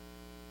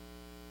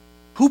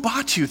 Who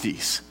bought you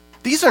these?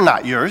 These are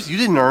not yours. You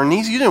didn't earn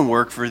these. You didn't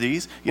work for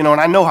these. And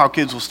I know how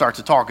kids will start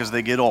to talk as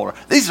they get older.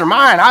 These are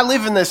mine. I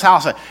live in this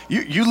house.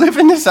 You live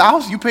in this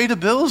house? You pay the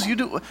bills? You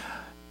do?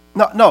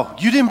 No,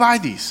 you didn't buy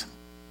these.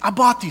 I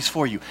bought these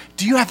for you.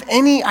 Do you have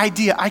any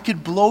idea? I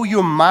could blow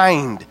your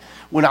mind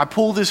when I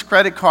pull this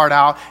credit card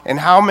out and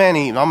how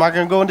many, I'm not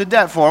going to go into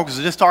debt for them because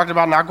I just talked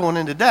about not going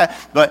into debt,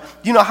 but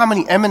you know how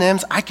many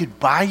M&Ms I could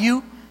buy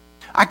you?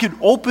 I could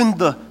open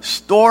the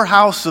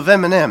storehouse of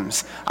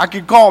M&Ms. I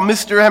could call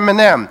Mr.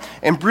 M&M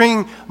and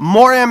bring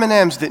more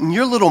M&Ms than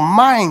your little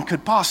mind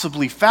could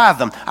possibly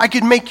fathom. I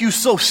could make you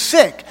so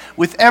sick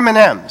with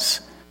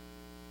M&Ms.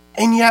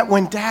 And yet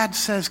when Dad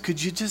says,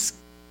 could you just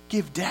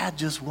give Dad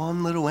just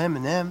one little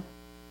M&M?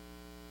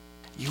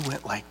 You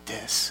went like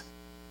this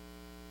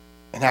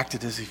and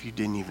acted as if you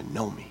didn't even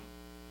know me.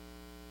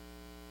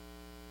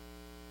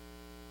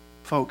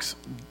 Folks,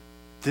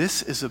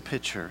 this is a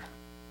picture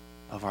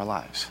of our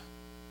lives.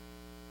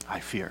 I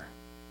fear.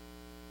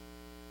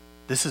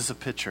 This is a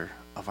picture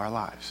of our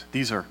lives.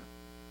 These are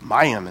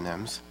my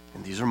M&Ms,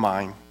 and these are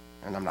mine,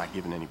 and I'm not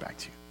giving any back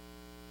to you.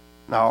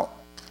 Now,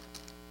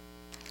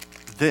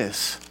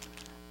 this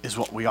is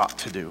what we ought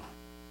to do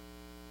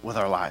with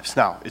our lives.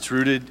 Now, it's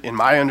rooted in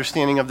my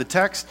understanding of the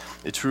text.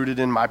 It's rooted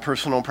in my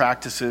personal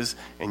practices,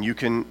 and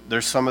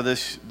there's some of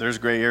this, there's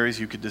gray areas.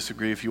 You could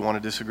disagree if you want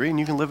to disagree, and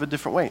you can live a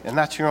different way, and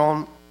that's your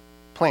own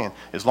plan.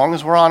 As long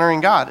as we're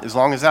honoring God, as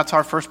long as that's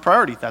our first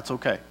priority, that's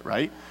okay,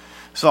 right?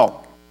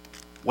 So,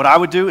 what I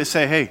would do is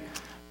say, hey,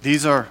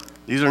 these are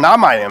not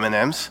my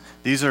M&Ms.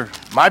 These are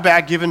my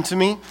bag given to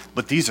me,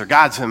 but these are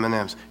God's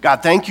M&Ms.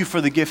 God, thank you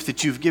for the gift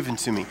that you've given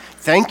to me.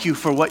 Thank you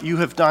for what you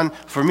have done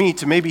for me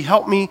to maybe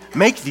help me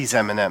make these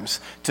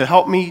M&Ms, to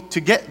help me to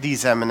get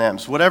these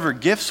M&Ms. Whatever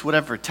gifts,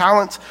 whatever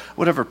talents,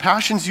 whatever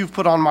passions you've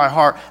put on my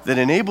heart that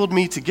enabled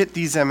me to get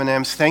these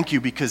M&Ms, thank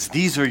you because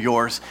these are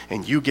yours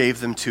and you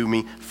gave them to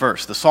me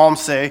first. The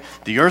Psalms say,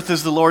 the earth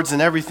is the Lord's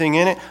and everything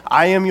in it.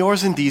 I am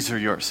yours and these are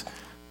yours.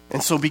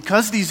 And so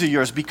because these are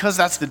yours, because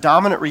that's the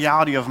dominant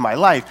reality of my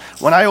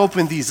life, when I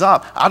open these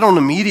up, I don't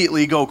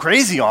immediately go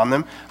crazy on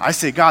them. I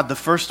say, God, the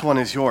first one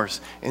is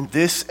yours. And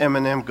this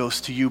M&M goes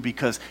to you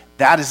because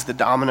that is the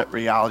dominant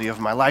reality of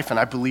my life. And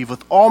I believe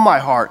with all my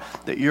heart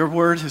that your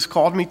word has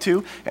called me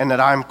to and that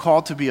I'm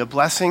called to be a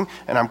blessing.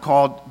 And I'm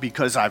called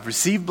because I've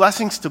received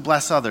blessings to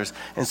bless others.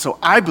 And so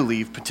I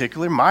believe,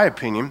 particularly my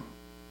opinion,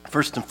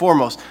 first and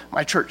foremost,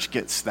 my church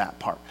gets that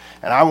part.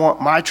 And I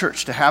want my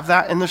church to have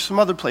that. And there's some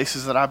other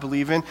places that I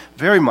believe in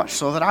very much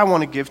so that I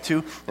want to give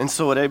to. And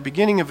so at the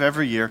beginning of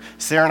every year,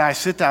 Sarah and I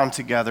sit down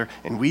together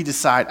and we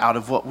decide out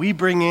of what we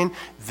bring in,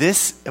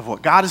 this, of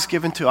what God has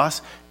given to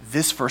us,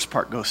 this first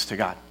part goes to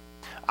God.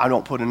 I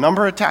don't put a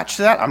number attached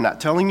to that. I'm not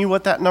telling you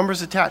what that number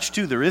is attached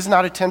to. There is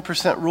not a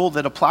 10% rule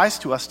that applies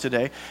to us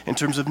today in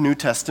terms of New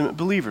Testament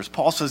believers.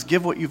 Paul says,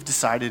 give what you've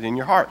decided in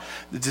your heart.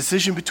 The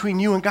decision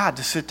between you and God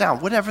to sit down,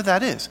 whatever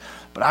that is.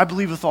 But I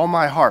believe with all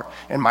my heart,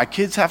 and my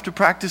kids have to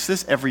practice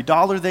this every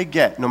dollar they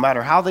get, no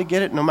matter how they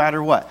get it, no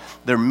matter what.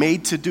 They're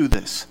made to do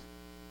this.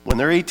 When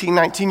they're 18,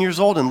 19 years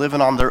old and living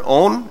on their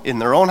own, in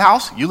their own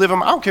house, I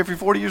don't care if you're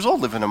 40 years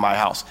old living in my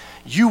house.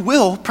 You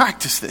will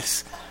practice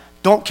this.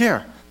 Don't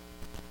care.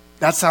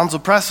 That sounds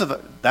oppressive.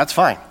 That's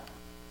fine.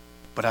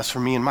 But as for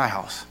me and my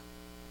house,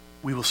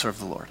 we will serve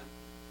the Lord.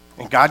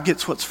 And God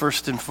gets what's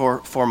first and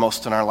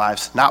foremost in our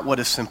lives, not what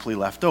is simply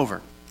left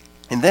over.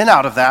 And then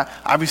out of that,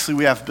 obviously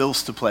we have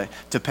bills to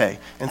pay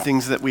and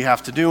things that we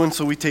have to do, and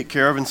so we take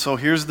care of. And so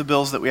here's the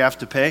bills that we have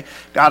to pay.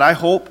 God, I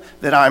hope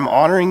that I'm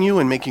honoring you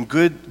and making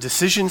good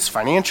decisions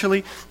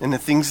financially in the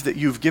things that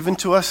you've given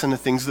to us and the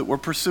things that we're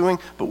pursuing,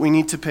 but we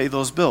need to pay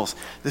those bills.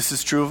 This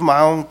is true of my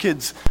own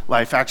kids'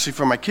 life, actually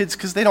for my kids,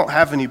 because they don't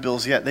have any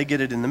bills yet. They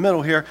get it in the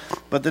middle here.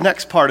 But the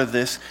next part of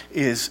this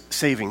is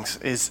savings,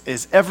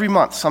 is every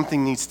month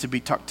something needs to be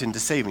tucked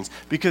into savings.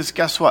 Because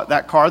guess what?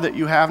 That car that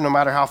you have, no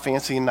matter how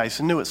fancy and nice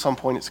and new, at some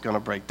point it's going to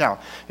break down.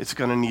 It's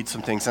going to need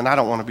some things, and I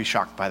don't want to be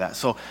shocked by that.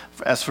 So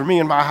as for me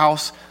and my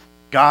house,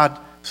 God,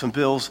 some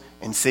bills,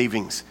 and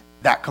savings,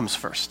 that comes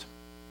first.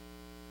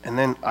 And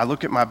then I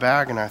look at my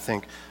bag and I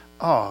think,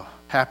 oh,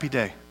 happy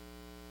day.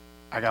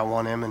 I got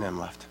one M&M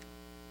left.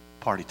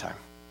 Party time.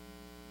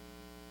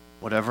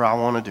 Whatever I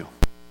want to do.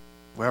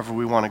 Wherever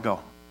we want to go.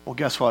 Well,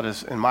 guess what?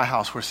 Is in my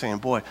house we're saying,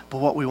 boy, but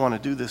what we want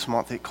to do this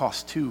month, it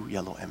costs 2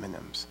 yellow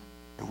M&Ms,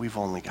 and we've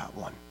only got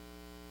one.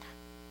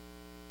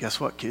 Guess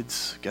what,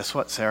 kids? Guess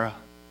what, Sarah?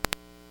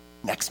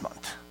 Next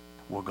month,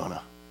 we're going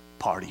to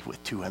party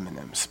with 2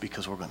 M&Ms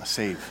because we're going to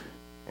save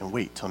and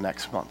wait till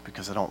next month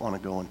because I don't want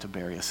to go into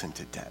bury us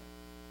into debt.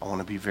 I want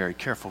to be very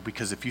careful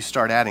because if you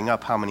start adding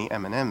up how many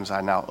M&Ms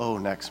I now owe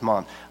next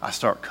month, I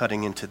start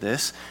cutting into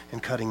this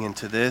and cutting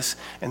into this.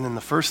 And then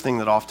the first thing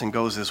that often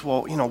goes is,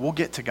 well, we'll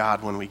get to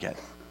God when we get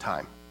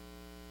time.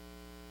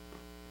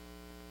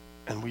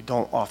 And we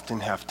don't often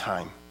have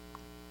time.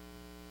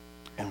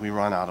 And we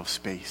run out of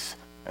space.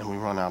 And we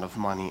run out of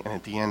money, and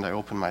at the end I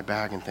open my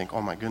bag and think,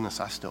 oh my goodness,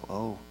 I still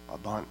owe a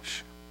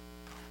bunch.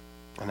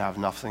 And I have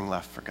nothing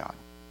left for God.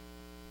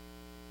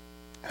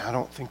 And I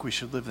don't think we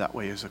should live that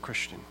way as a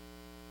Christian.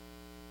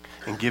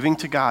 And giving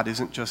to God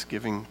isn't just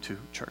giving to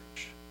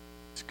church.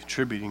 It's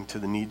contributing to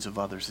the needs of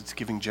others. It's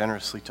giving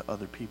generously to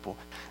other people.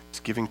 It's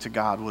giving to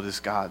God what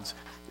is God's.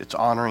 It's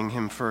honoring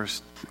him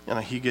first.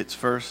 He gets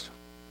first.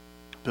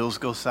 Bills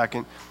go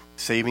second.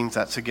 Savings,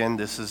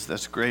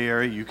 that's gray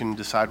area. You can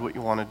decide what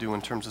you want to do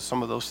in terms of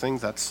some of those things.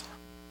 That's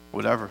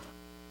whatever.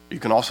 You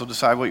can also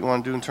decide what you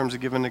want to do in terms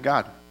of giving to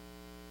God.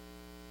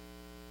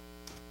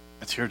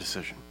 That's your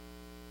decision.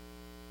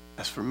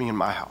 As for me and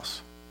my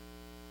house,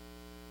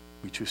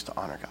 we choose to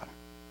honor God.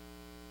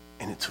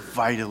 And it's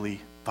vitally,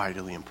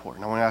 vitally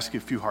important. I want to ask you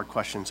a few hard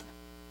questions.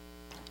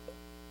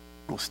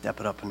 We'll step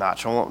it up a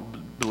notch. I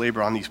won't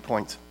belabor on these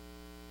points.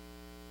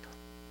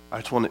 I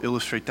just want to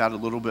illustrate that a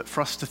little bit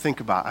for us to think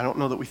about. I don't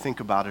know that we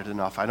think about it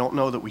enough. I don't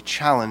know that we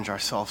challenge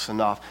ourselves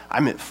enough.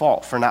 I'm at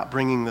fault for not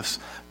bringing this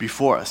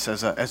before us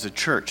as a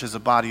church, as a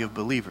body of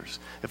believers.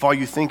 If all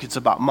you think it's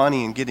about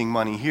money and getting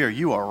money here,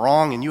 you are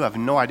wrong and you have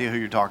no idea who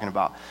you're talking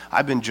about.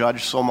 I've been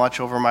judged so much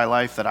over my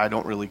life that I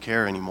don't really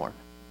care anymore.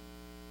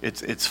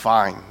 It's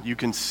fine. You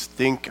can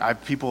think,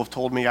 people have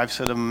told me I've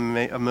said a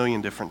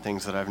million different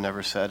things that I've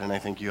never said, and I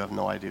think you have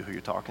no idea who you're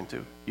talking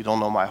to. You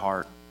don't know my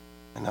heart,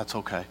 and that's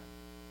okay.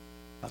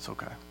 That's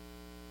okay.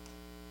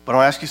 But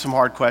I'll ask you some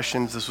hard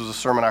questions. This was a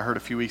sermon I heard a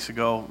few weeks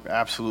ago.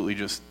 Absolutely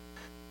just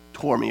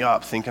tore me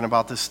up thinking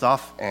about this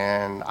stuff,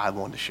 and I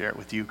wanted to share it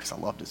with you because I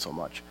loved it so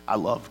much. I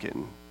love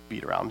getting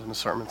beat around in a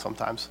sermon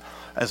sometimes,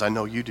 as I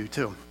know you do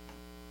too.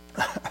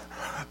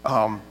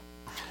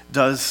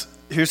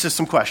 Here's just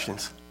some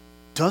questions.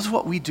 Does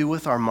what we do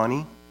with our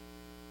money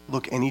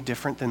look any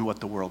different than what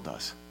the world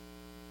does?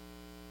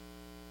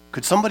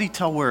 Could somebody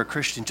tell we're a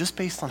Christian just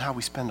based on how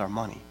we spend our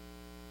money?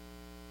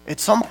 At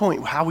some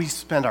point, how we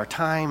spend our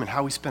time and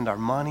how we spend our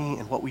money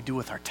and what we do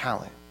with our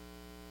talent,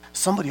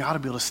 somebody ought to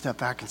be able to step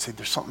back and say,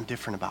 there's something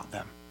different about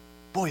them.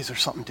 Boy, is there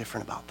something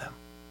different about them.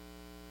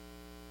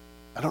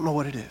 I don't know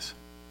what it is.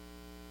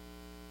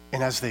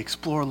 And as they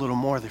explore a little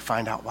more, they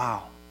find out,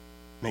 wow,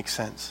 makes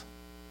sense.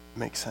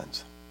 Makes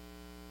sense.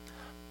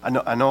 I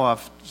know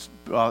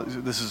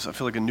this is, I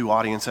feel like a new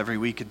audience every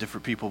week at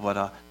different people,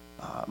 but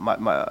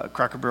my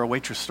Cracker Barrel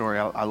waitress story,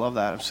 I love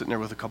that. I'm sitting there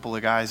with a couple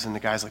of guys, and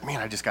the guy's like,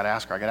 man, I just got to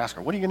ask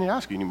her. What are you going to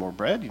ask her? You need more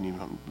bread? You need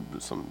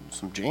some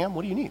jam?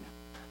 What do you need?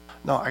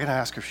 No, I got to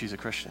ask her if she's a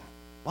Christian.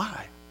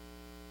 Why?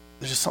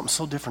 There's just something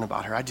so different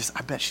about her. I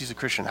bet she's a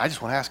Christian. I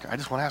just want to ask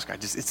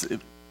her.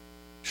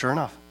 Sure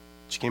enough,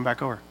 she came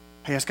back over.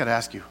 Hey, I just got to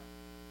ask you,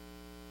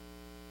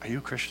 are you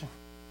a Christian?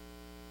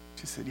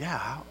 She said, yeah.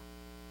 How?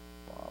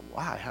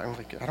 Why?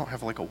 I don't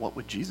have like a what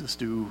would Jesus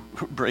do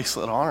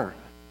bracelet on her.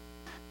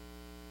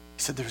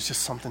 He said, there's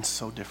just something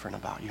so different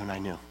about you, and I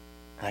knew.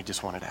 And I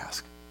just wanted to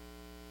ask.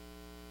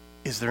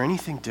 Is there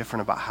anything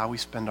different about how we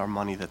spend our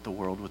money that the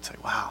world would say,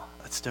 wow,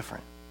 that's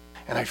different?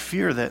 And I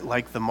fear that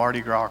like the Mardi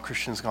Gras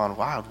Christians gone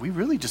wild, we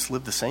really just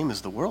live the same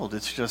as the world.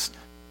 It's just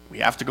we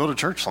have to go to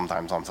church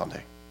sometimes on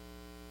Sunday.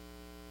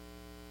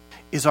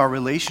 Is our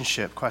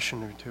relationship,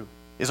 question number 2,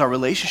 is our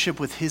relationship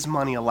with his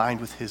money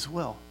aligned with his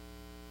will?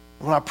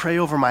 When I pray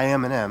over my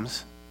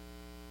M&Ms,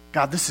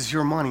 God, this is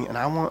your money, and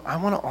I want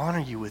to honor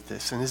you with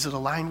this. And is it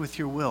aligned with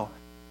your will?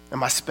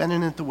 Am I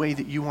spending it the way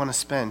that you want to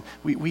spend?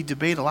 We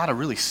debate a lot of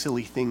really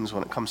silly things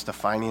when it comes to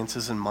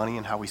finances and money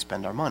and how we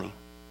spend our money.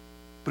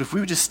 But if we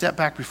would just step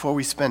back before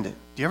we spend it,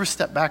 do you ever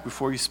step back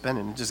before you spend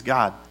it and just,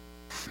 God,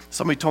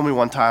 somebody told me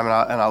one time,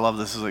 and I love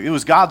this, it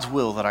was God's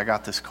will that I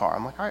got this car.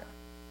 I'm like, all right,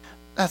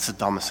 that's the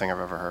dumbest thing I've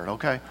ever heard,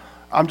 okay?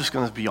 I'm just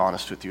going to be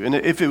honest with you. And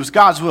if it was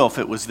God's will, if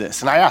it was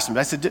this. And I asked him,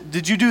 I said,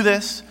 did you do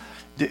this?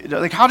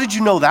 How did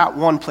you know that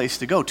one place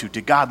to go to?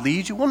 Did God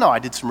lead you? Well, no, I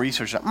did some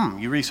research.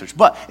 You researched.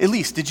 But at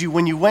least,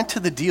 when you went to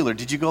the dealer,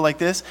 did you go like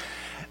this?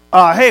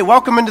 Hey,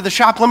 welcome into the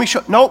shop. Let me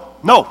show.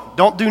 No,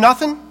 don't do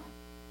nothing.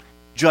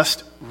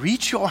 Just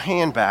reach your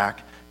hand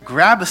back,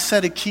 grab a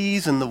set of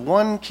keys, and the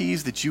one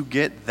keys that you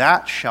get,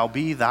 that shall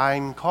be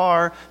thine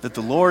car that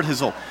the Lord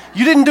has owned.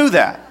 You didn't do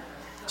that.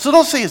 So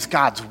don't say it's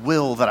God's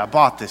will that I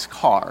bought this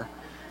car.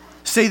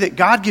 Say that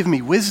God give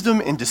me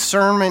wisdom and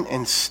discernment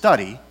and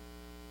study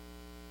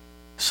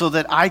so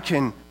that I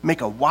can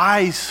make a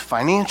wise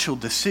financial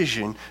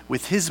decision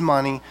with his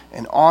money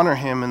and honor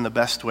him in the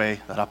best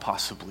way that I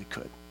possibly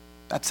could.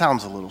 That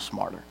sounds a little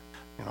smarter.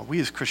 We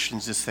as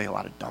Christians just say a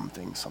lot of dumb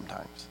things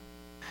sometimes.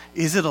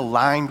 Is it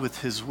aligned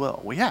with his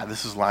will? Well, yeah,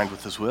 this is aligned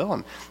with his will,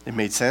 and it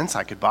made sense.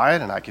 I could buy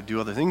it, and I could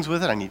do other things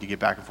with it. I need to get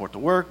back and forth to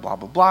work, blah,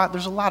 blah, blah.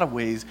 There's a lot of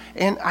ways,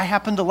 and I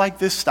happen to like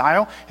this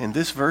style and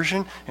this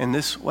version and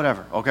this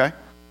whatever, okay?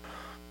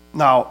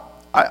 Now,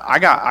 I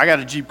got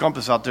a Jeep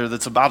Compass out there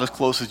that's about as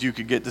close as you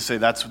could get to say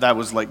that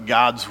was like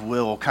God's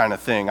will kind of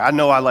thing. I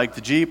know I like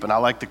the Jeep, and I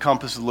like the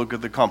Compass, the look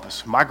of the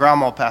Compass. My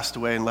grandma passed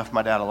away and left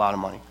my dad a lot of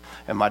money.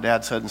 And my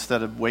dad said,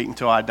 instead of waiting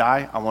until I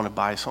die, I want to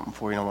buy something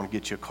for you, and I want to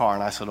get you a car.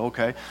 And I said,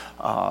 okay,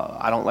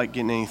 I don't like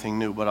getting anything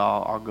new, but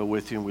I'll go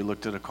with you. And we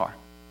looked at a car.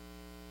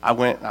 I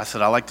went, and I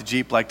said, I like the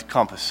Jeep, like the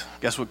Compass.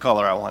 Guess what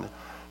color I wanted?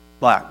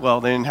 Black.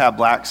 Well, they didn't have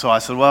black, so I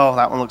said, well,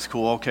 that one looks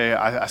cool. Okay.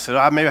 I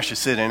said, maybe I should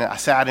sit in it. I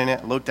sat in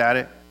it, looked at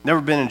it.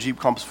 Never been in a Jeep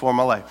Compass before in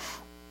my life.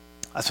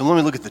 I said, let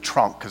me look at the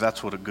trunk, because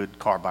that's what a good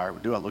car buyer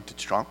would do. I looked at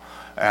the trunk,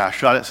 and I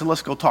shut it. I said,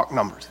 let's go talk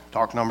numbers.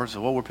 Talk numbers. I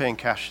said, well, we're paying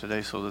cash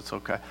today, so that's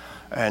okay.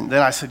 And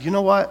then I said, you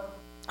know what?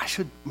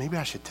 Maybe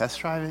I should test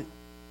drive it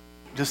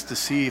just to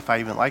see if I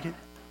even like it.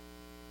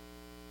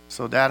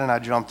 So Dad and I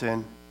jumped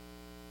in,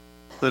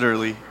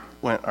 literally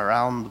went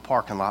around the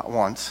parking lot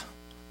once.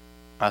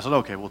 I said,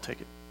 okay, we'll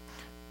take it.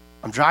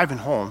 I'm driving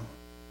home,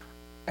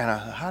 and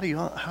I said,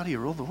 how do you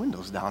roll the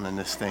windows down in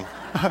this thing?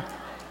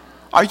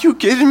 Are you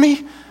kidding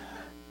me?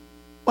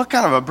 What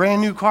kind of a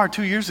brand new car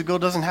 2 years ago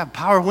doesn't have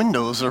power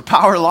windows or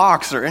power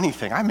locks or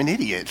anything? I'm an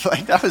idiot.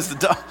 Like, that was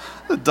the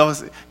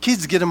dumbest.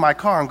 Kids get in my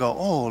car and go,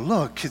 oh,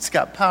 look, it's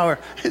got power.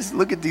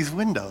 Look at these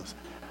windows.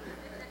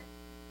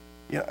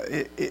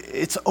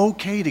 It's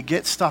okay to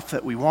get stuff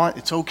that we want.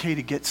 It's okay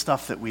to get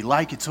stuff that we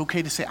like. It's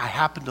okay to say, I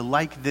happen to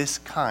like this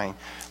kind.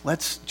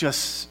 Let's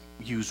just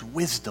use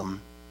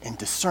wisdom and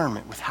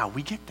discernment with how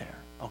we get there,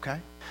 okay?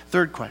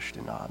 Third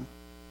question,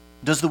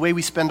 does the way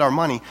we spend our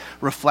money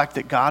reflect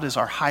that God is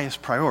our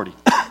highest priority?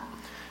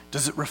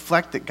 Does it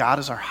reflect that God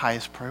is our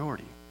highest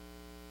priority?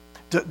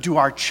 Do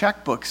our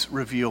checkbooks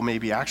reveal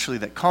maybe actually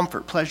that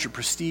comfort, pleasure,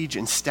 prestige,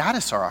 and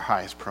status are our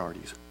highest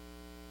priorities?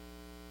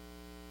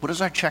 What does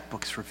our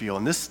checkbooks reveal?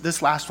 And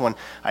this last one,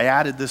 I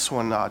added this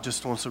one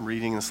just on some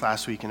reading this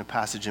last week in a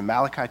passage in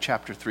Malachi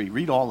chapter 3.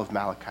 Read all of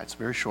Malachi. It's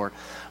very short,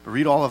 but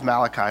read all of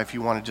Malachi if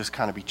you want to just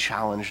kind of be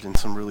challenged in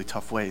some really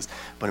tough ways.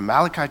 But in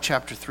Malachi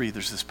chapter 3,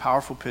 there's this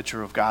powerful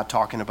picture of God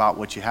talking about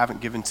what you haven't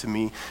given to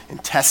me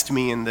and test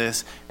me in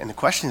this. And the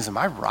question is, am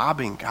I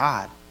robbing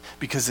God?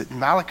 Because in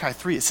Malachi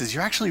 3, it says,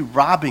 you're actually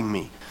robbing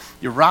me.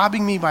 You're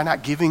robbing me by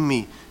not giving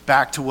me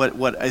back to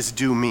what is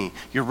due me.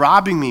 You're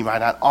robbing me by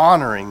not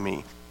honoring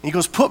me. He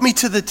goes, put me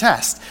to the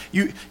test.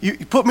 You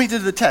put me to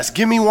the test.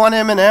 Give me one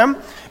M&M,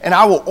 and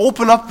I will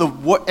open up the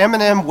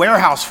M&M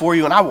warehouse for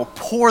you, and I will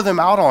pour them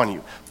out on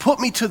you. Put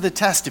me to the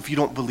test if you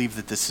don't believe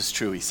that this is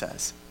true, he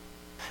says.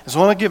 And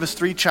so I want to give us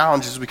 3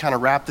 challenges as we kind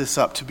of wrap this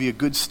up to be a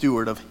good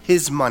steward of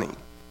his money.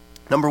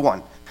 Number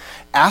 1,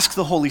 ask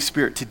the Holy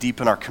Spirit to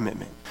deepen our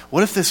commitment.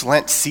 What if this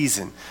Lent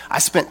season, I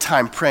spent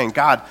time praying,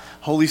 God,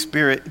 Holy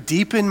Spirit,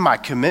 deepen my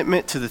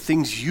commitment to the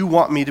things you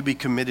want me to be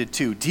committed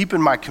to.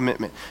 Deepen my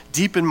commitment.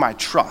 Deepen my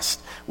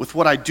trust with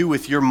what I do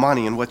with your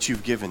money and what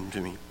you've given to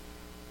me.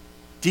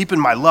 Deepen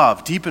my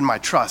love. Deepen my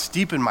trust.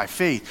 Deepen my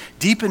faith.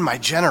 Deepen my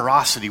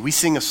generosity. We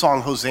sing a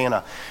song,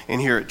 Hosanna,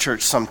 in here at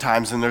church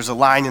sometimes, and there's a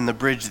line in the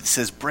bridge that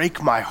says,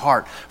 break my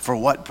heart for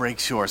what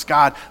breaks yours.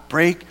 God,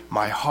 break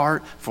my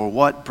heart for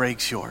what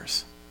breaks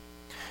yours.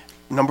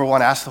 Number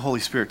 1, ask the Holy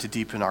Spirit to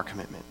deepen our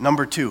commitment.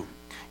 Number 2,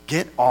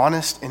 get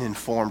honest and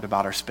informed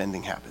about our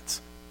spending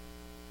habits.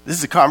 This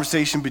is a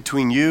conversation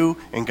between you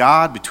and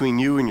God, between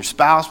you and your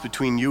spouse,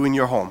 between you and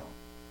your home.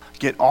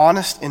 Get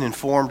honest and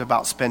informed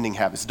about spending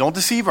habits. Don't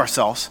deceive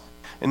ourselves.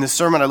 In this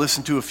sermon I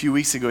listened to a few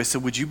weeks ago, I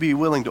said, would you be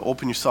willing to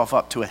open yourself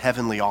up to a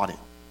heavenly audit?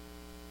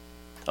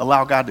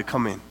 Allow God to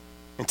come in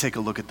and take a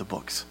look at the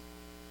books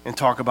and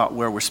talk about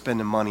where we're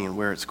spending money and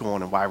where it's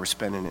going and why we're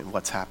spending it and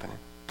what's happening.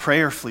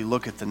 Prayerfully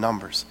look at the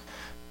numbers.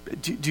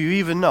 Do you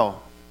even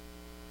know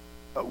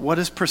What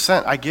is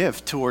percent I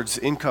give towards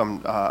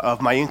income,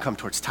 of my income,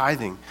 towards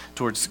tithing,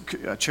 towards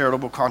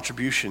charitable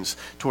contributions,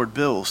 toward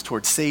bills,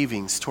 towards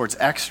savings, towards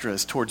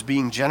extras, towards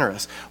being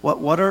generous?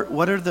 What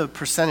are the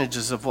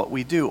percentages of what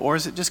we do? Or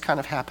is it just kind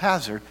of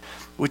haphazard?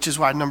 Which is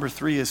why number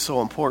 3 is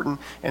so important,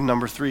 and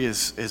number 3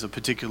 is a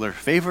particular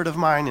favorite of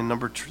mine, and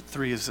number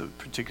 3 is a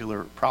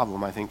particular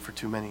problem, I think, for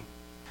too many,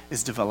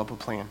 is develop a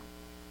plan.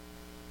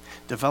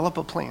 Develop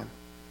a plan.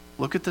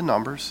 Look at the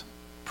numbers,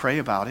 pray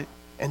about it,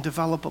 and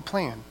develop a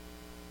plan.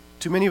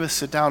 Too many of us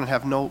sit down and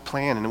have no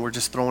plan, and we're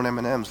just throwing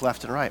M&Ms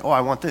left and right. Oh,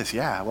 I want this.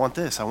 Yeah, I want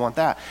this. I want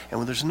that. And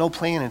when there's no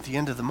plan at the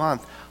end of the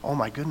month, oh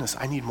my goodness,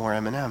 I need more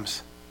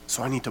M&Ms.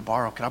 So I need to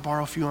borrow. Can I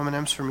borrow a few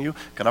M&Ms from you?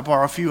 Can I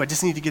borrow a few? I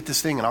just need to get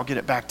this thing, and I'll get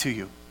it back to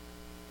you.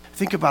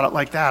 Think about it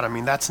like that. I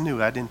mean, that's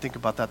new. I didn't think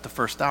about that the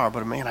first hour,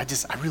 but man, I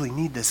really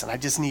need this, and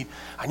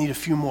I need a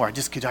few more.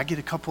 Could I get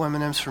a couple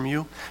M&Ms from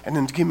you? And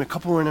then give me a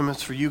couple more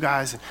M&Ms for you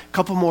guys, and a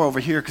couple more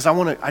over here, because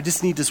I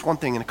just need this one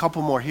thing, and a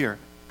couple more here.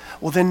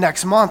 Well, then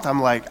next month,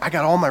 I'm like, I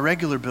got all my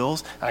regular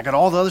bills, and I got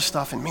all the other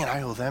stuff, and man,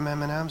 I owe them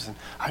M&Ms, and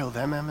I owe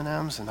them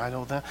M&Ms, and I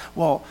owe them.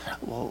 Well,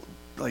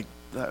 like,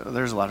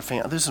 there's a lot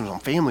of there's some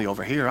family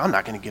over here. I'm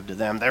not going to give to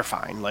them. They're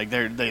fine. Like,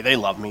 they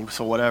love me,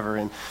 so whatever.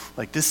 And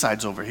like, this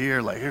side's over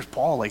here. Like, here's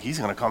Paul. Like, he's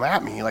going to come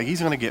at me. Like, he's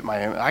going to get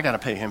I got to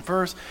pay him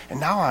first. And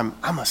now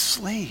I'm a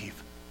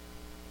slave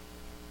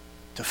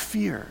to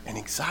fear and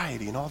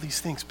anxiety and all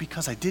these things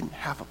because I didn't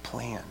have a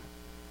plan.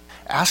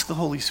 Ask the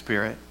Holy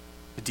Spirit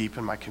to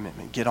deepen my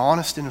commitment. Get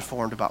honest and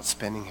informed about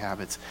spending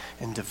habits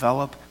and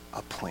develop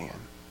a plan.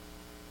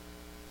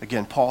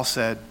 Again, Paul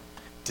said,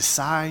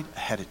 decide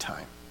ahead of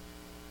time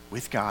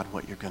with God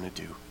what you're going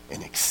to do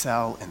and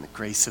excel in the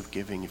grace of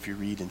giving. If you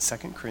read in 2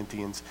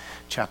 Corinthians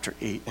chapter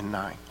 8 and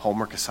 9,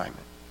 homework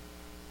assignment.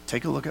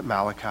 Take a look at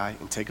Malachi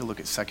and take a look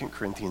at 2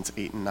 Corinthians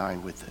 8 and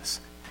 9 with this.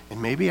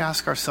 And maybe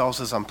ask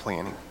ourselves as I'm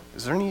planning,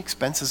 is there any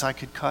expenses I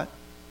could cut?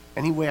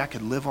 Any way I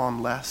could live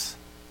on less?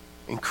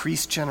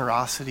 Increase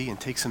generosity and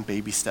take some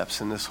baby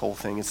steps in this whole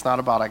thing. It's not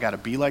about I got to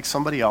be like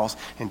somebody else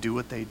and do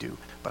what they do.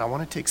 But I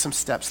want to take some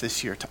steps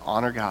this year to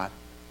honor God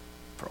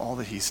for all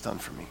that he's done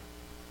for me.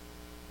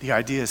 The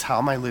idea is, how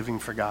am I living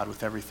for God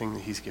with everything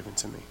that he's given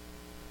to me?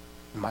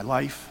 In my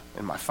life,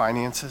 in my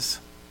finances,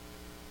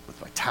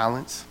 with my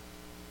talents.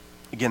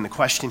 Again, the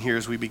question here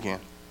as we begin,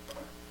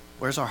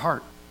 where's our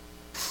heart?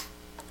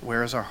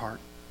 Where is our heart?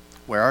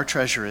 Where our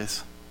treasure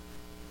is,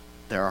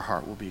 there our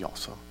heart will be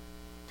also.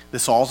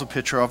 This all is a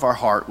picture of our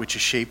heart, which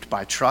is shaped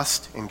by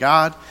trust in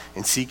God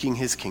and seeking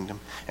his kingdom.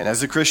 And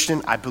as a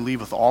Christian, I believe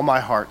with all my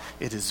heart,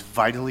 it is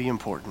vitally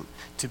important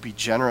to be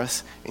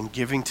generous in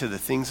giving to the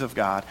things of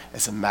God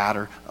as a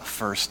matter of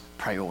first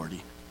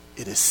priority.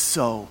 It is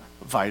so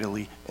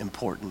vitally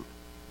important.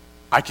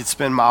 I could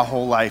spend my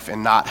whole life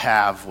and not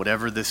have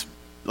whatever this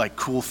like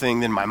cool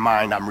thing in my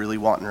mind I'm really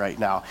wanting right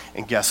now.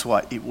 And guess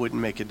what? It wouldn't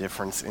make a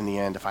difference in the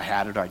end if I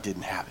had it or I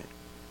didn't have it.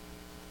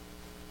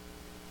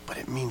 But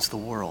it means the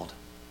world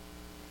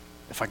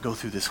if I go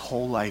through this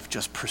whole life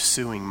just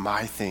pursuing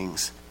my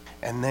things,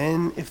 and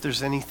then if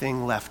there's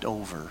anything left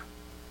over,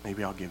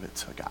 maybe I'll give it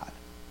to God.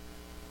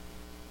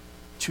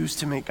 Choose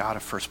to make God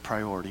a first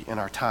priority in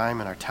our time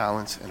and our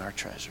talents and our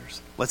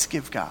treasures. Let's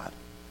give God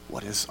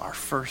what is our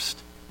first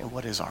and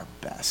what is our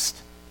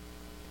best.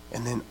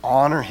 And then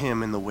honor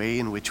him in the way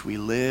in which we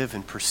live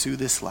and pursue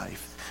this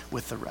life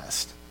with the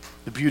rest.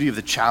 The beauty of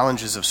the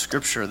challenges of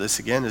Scripture, this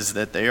again, is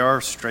that they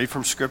are straight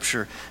from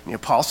Scripture. And the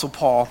Apostle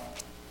Paul,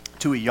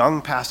 to a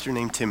young pastor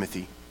named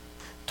Timothy,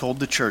 told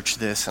the church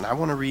this, and I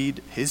want to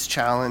read his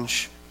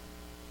challenge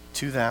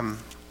to them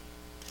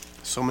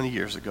so many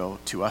years ago,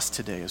 to us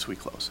today as we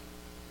close.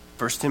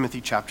 1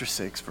 Timothy chapter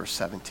 6, verse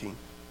 17.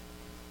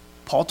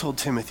 Paul told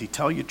Timothy,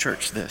 tell your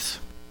church this,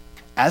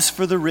 as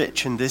for the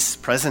rich in this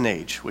present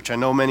age, which I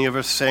know many of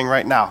us are saying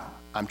right now,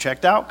 I'm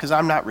checked out because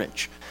I'm not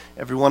rich.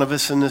 Every one of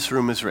us in this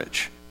room is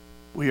rich.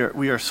 We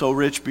are so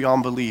rich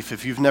beyond belief.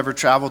 If you've never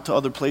traveled to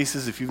other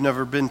places, if you've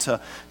never been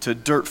to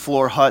dirt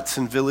floor huts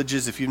and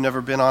villages, if you've never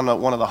been on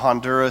one of the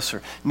Honduras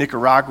or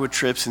Nicaragua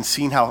trips and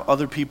seen how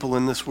other people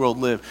in this world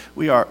live,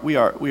 we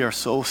are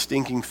so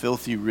stinking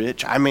filthy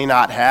rich. I may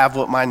not have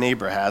what my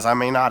neighbor has. I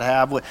may not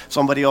have what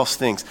somebody else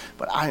thinks,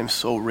 but I am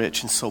so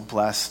rich and so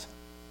blessed.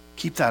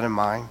 Keep that in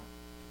mind.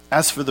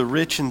 As for the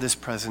rich in this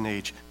present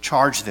age,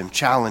 charge them,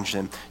 challenge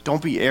them.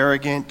 Don't be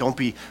arrogant. Don't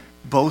be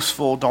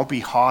boastful. Don't be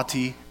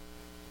haughty.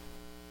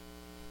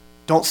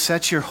 Don't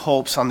set your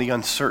hopes on the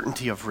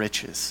uncertainty of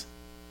riches,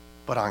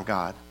 but on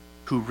God,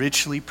 who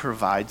richly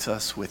provides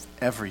us with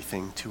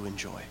everything to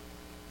enjoy.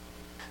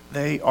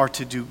 They are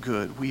to do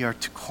good. We are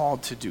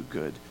called to do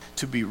good,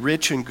 to be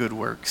rich in good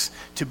works,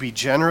 to be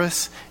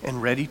generous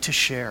and ready to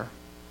share,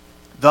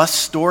 thus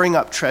storing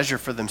up treasure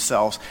for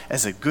themselves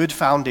as a good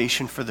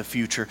foundation for the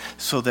future,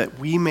 so that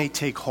we may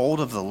take hold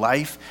of the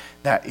life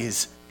that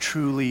is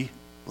truly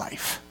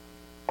life.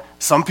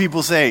 Some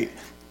people say,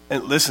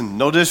 and listen,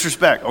 no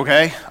disrespect,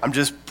 okay? I'm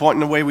just pointing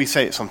the way we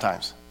say it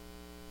sometimes.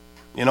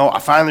 You know, I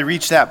finally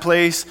reached that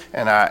place,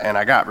 and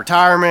I got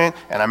retirement,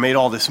 and I made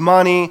all this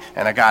money,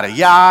 and I got a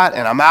yacht,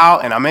 and I'm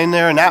out, and I'm in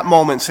there in that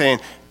moment saying,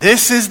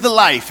 this is the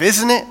life,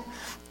 isn't it?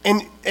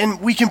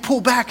 And we can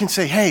pull back and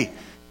say, hey,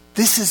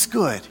 this is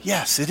good.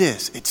 Yes, it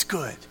is. It's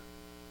good.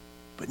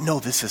 But no,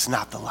 this is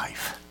not the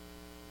life.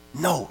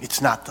 No,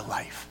 it's not the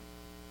life.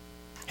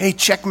 Hey,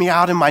 check me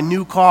out in my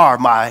new car.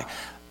 My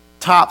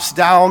top's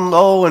down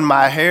low and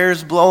my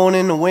hair's blowing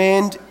in the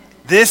wind.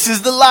 This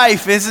is the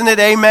life, isn't it?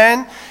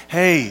 Amen?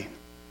 Hey,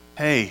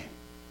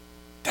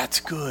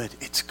 that's good.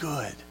 It's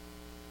good.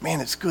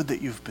 Man, it's good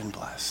that you've been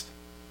blessed.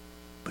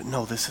 But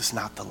no, this is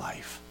not the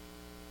life.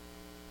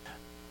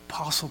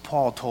 Apostle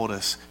Paul told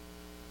us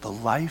the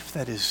life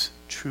that is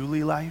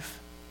truly life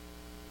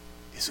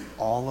is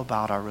all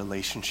about our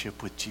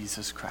relationship with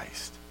Jesus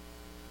Christ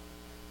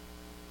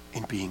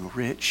and being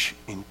rich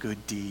in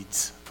good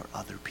deeds for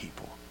other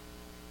people.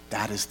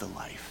 That is the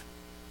life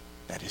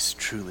that is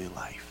truly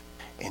life.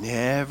 And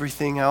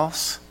everything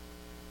else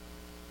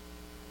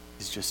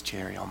is just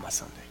cherry on my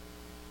sundae.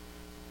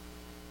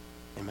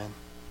 Amen.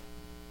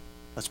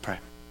 Let's pray.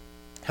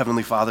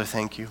 Heavenly Father,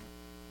 thank you.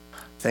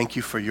 Thank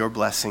you for your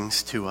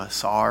blessings to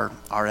us, our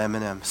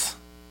M&Ms,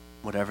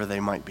 whatever they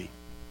might be.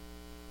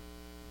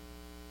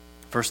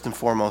 First and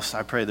foremost,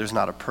 I pray there's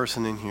not a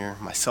person in here,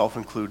 myself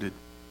included,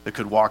 that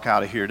could walk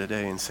out of here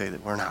today and say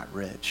that we're not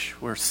rich.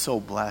 We're so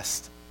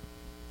blessed.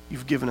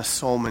 You've given us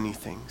so many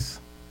things.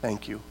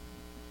 Thank you.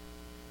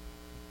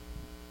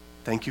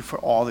 Thank you for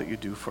all that you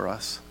do for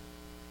us.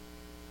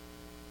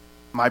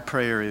 My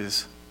prayer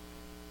is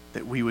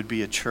that we would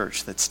be a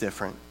church that's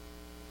different,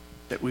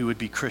 that we would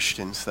be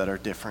Christians that are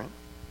different,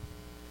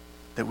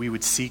 that we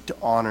would seek to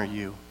honor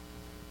you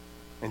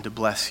and to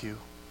bless you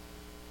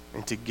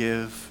and to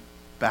give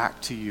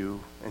back to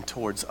you and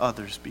towards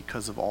others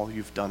because of all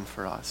you've done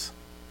for us.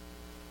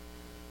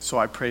 So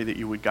I pray that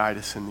you would guide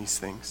us in these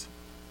things.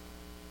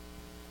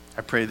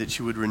 I pray that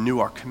you would renew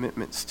our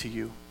commitments to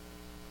you.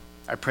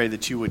 I pray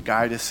that you would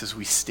guide us as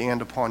we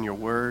stand upon your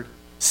word,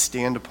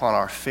 stand upon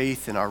our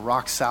faith and our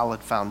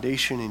rock-solid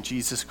foundation in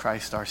Jesus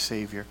Christ our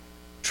Savior,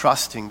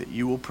 trusting that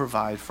you will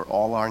provide for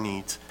all our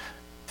needs,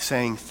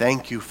 saying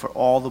thank you for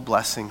all the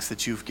blessings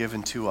that you've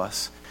given to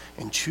us,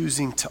 and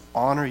choosing to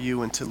honor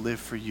you and to live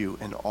for you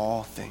in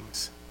all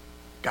things.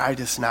 Guide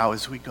us now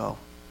as we go,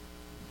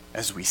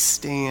 as we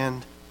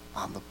stand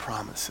on the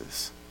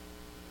promises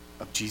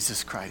of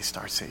Jesus Christ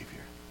our Savior.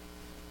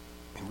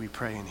 And we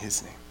pray in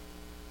his name.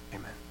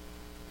 Amen.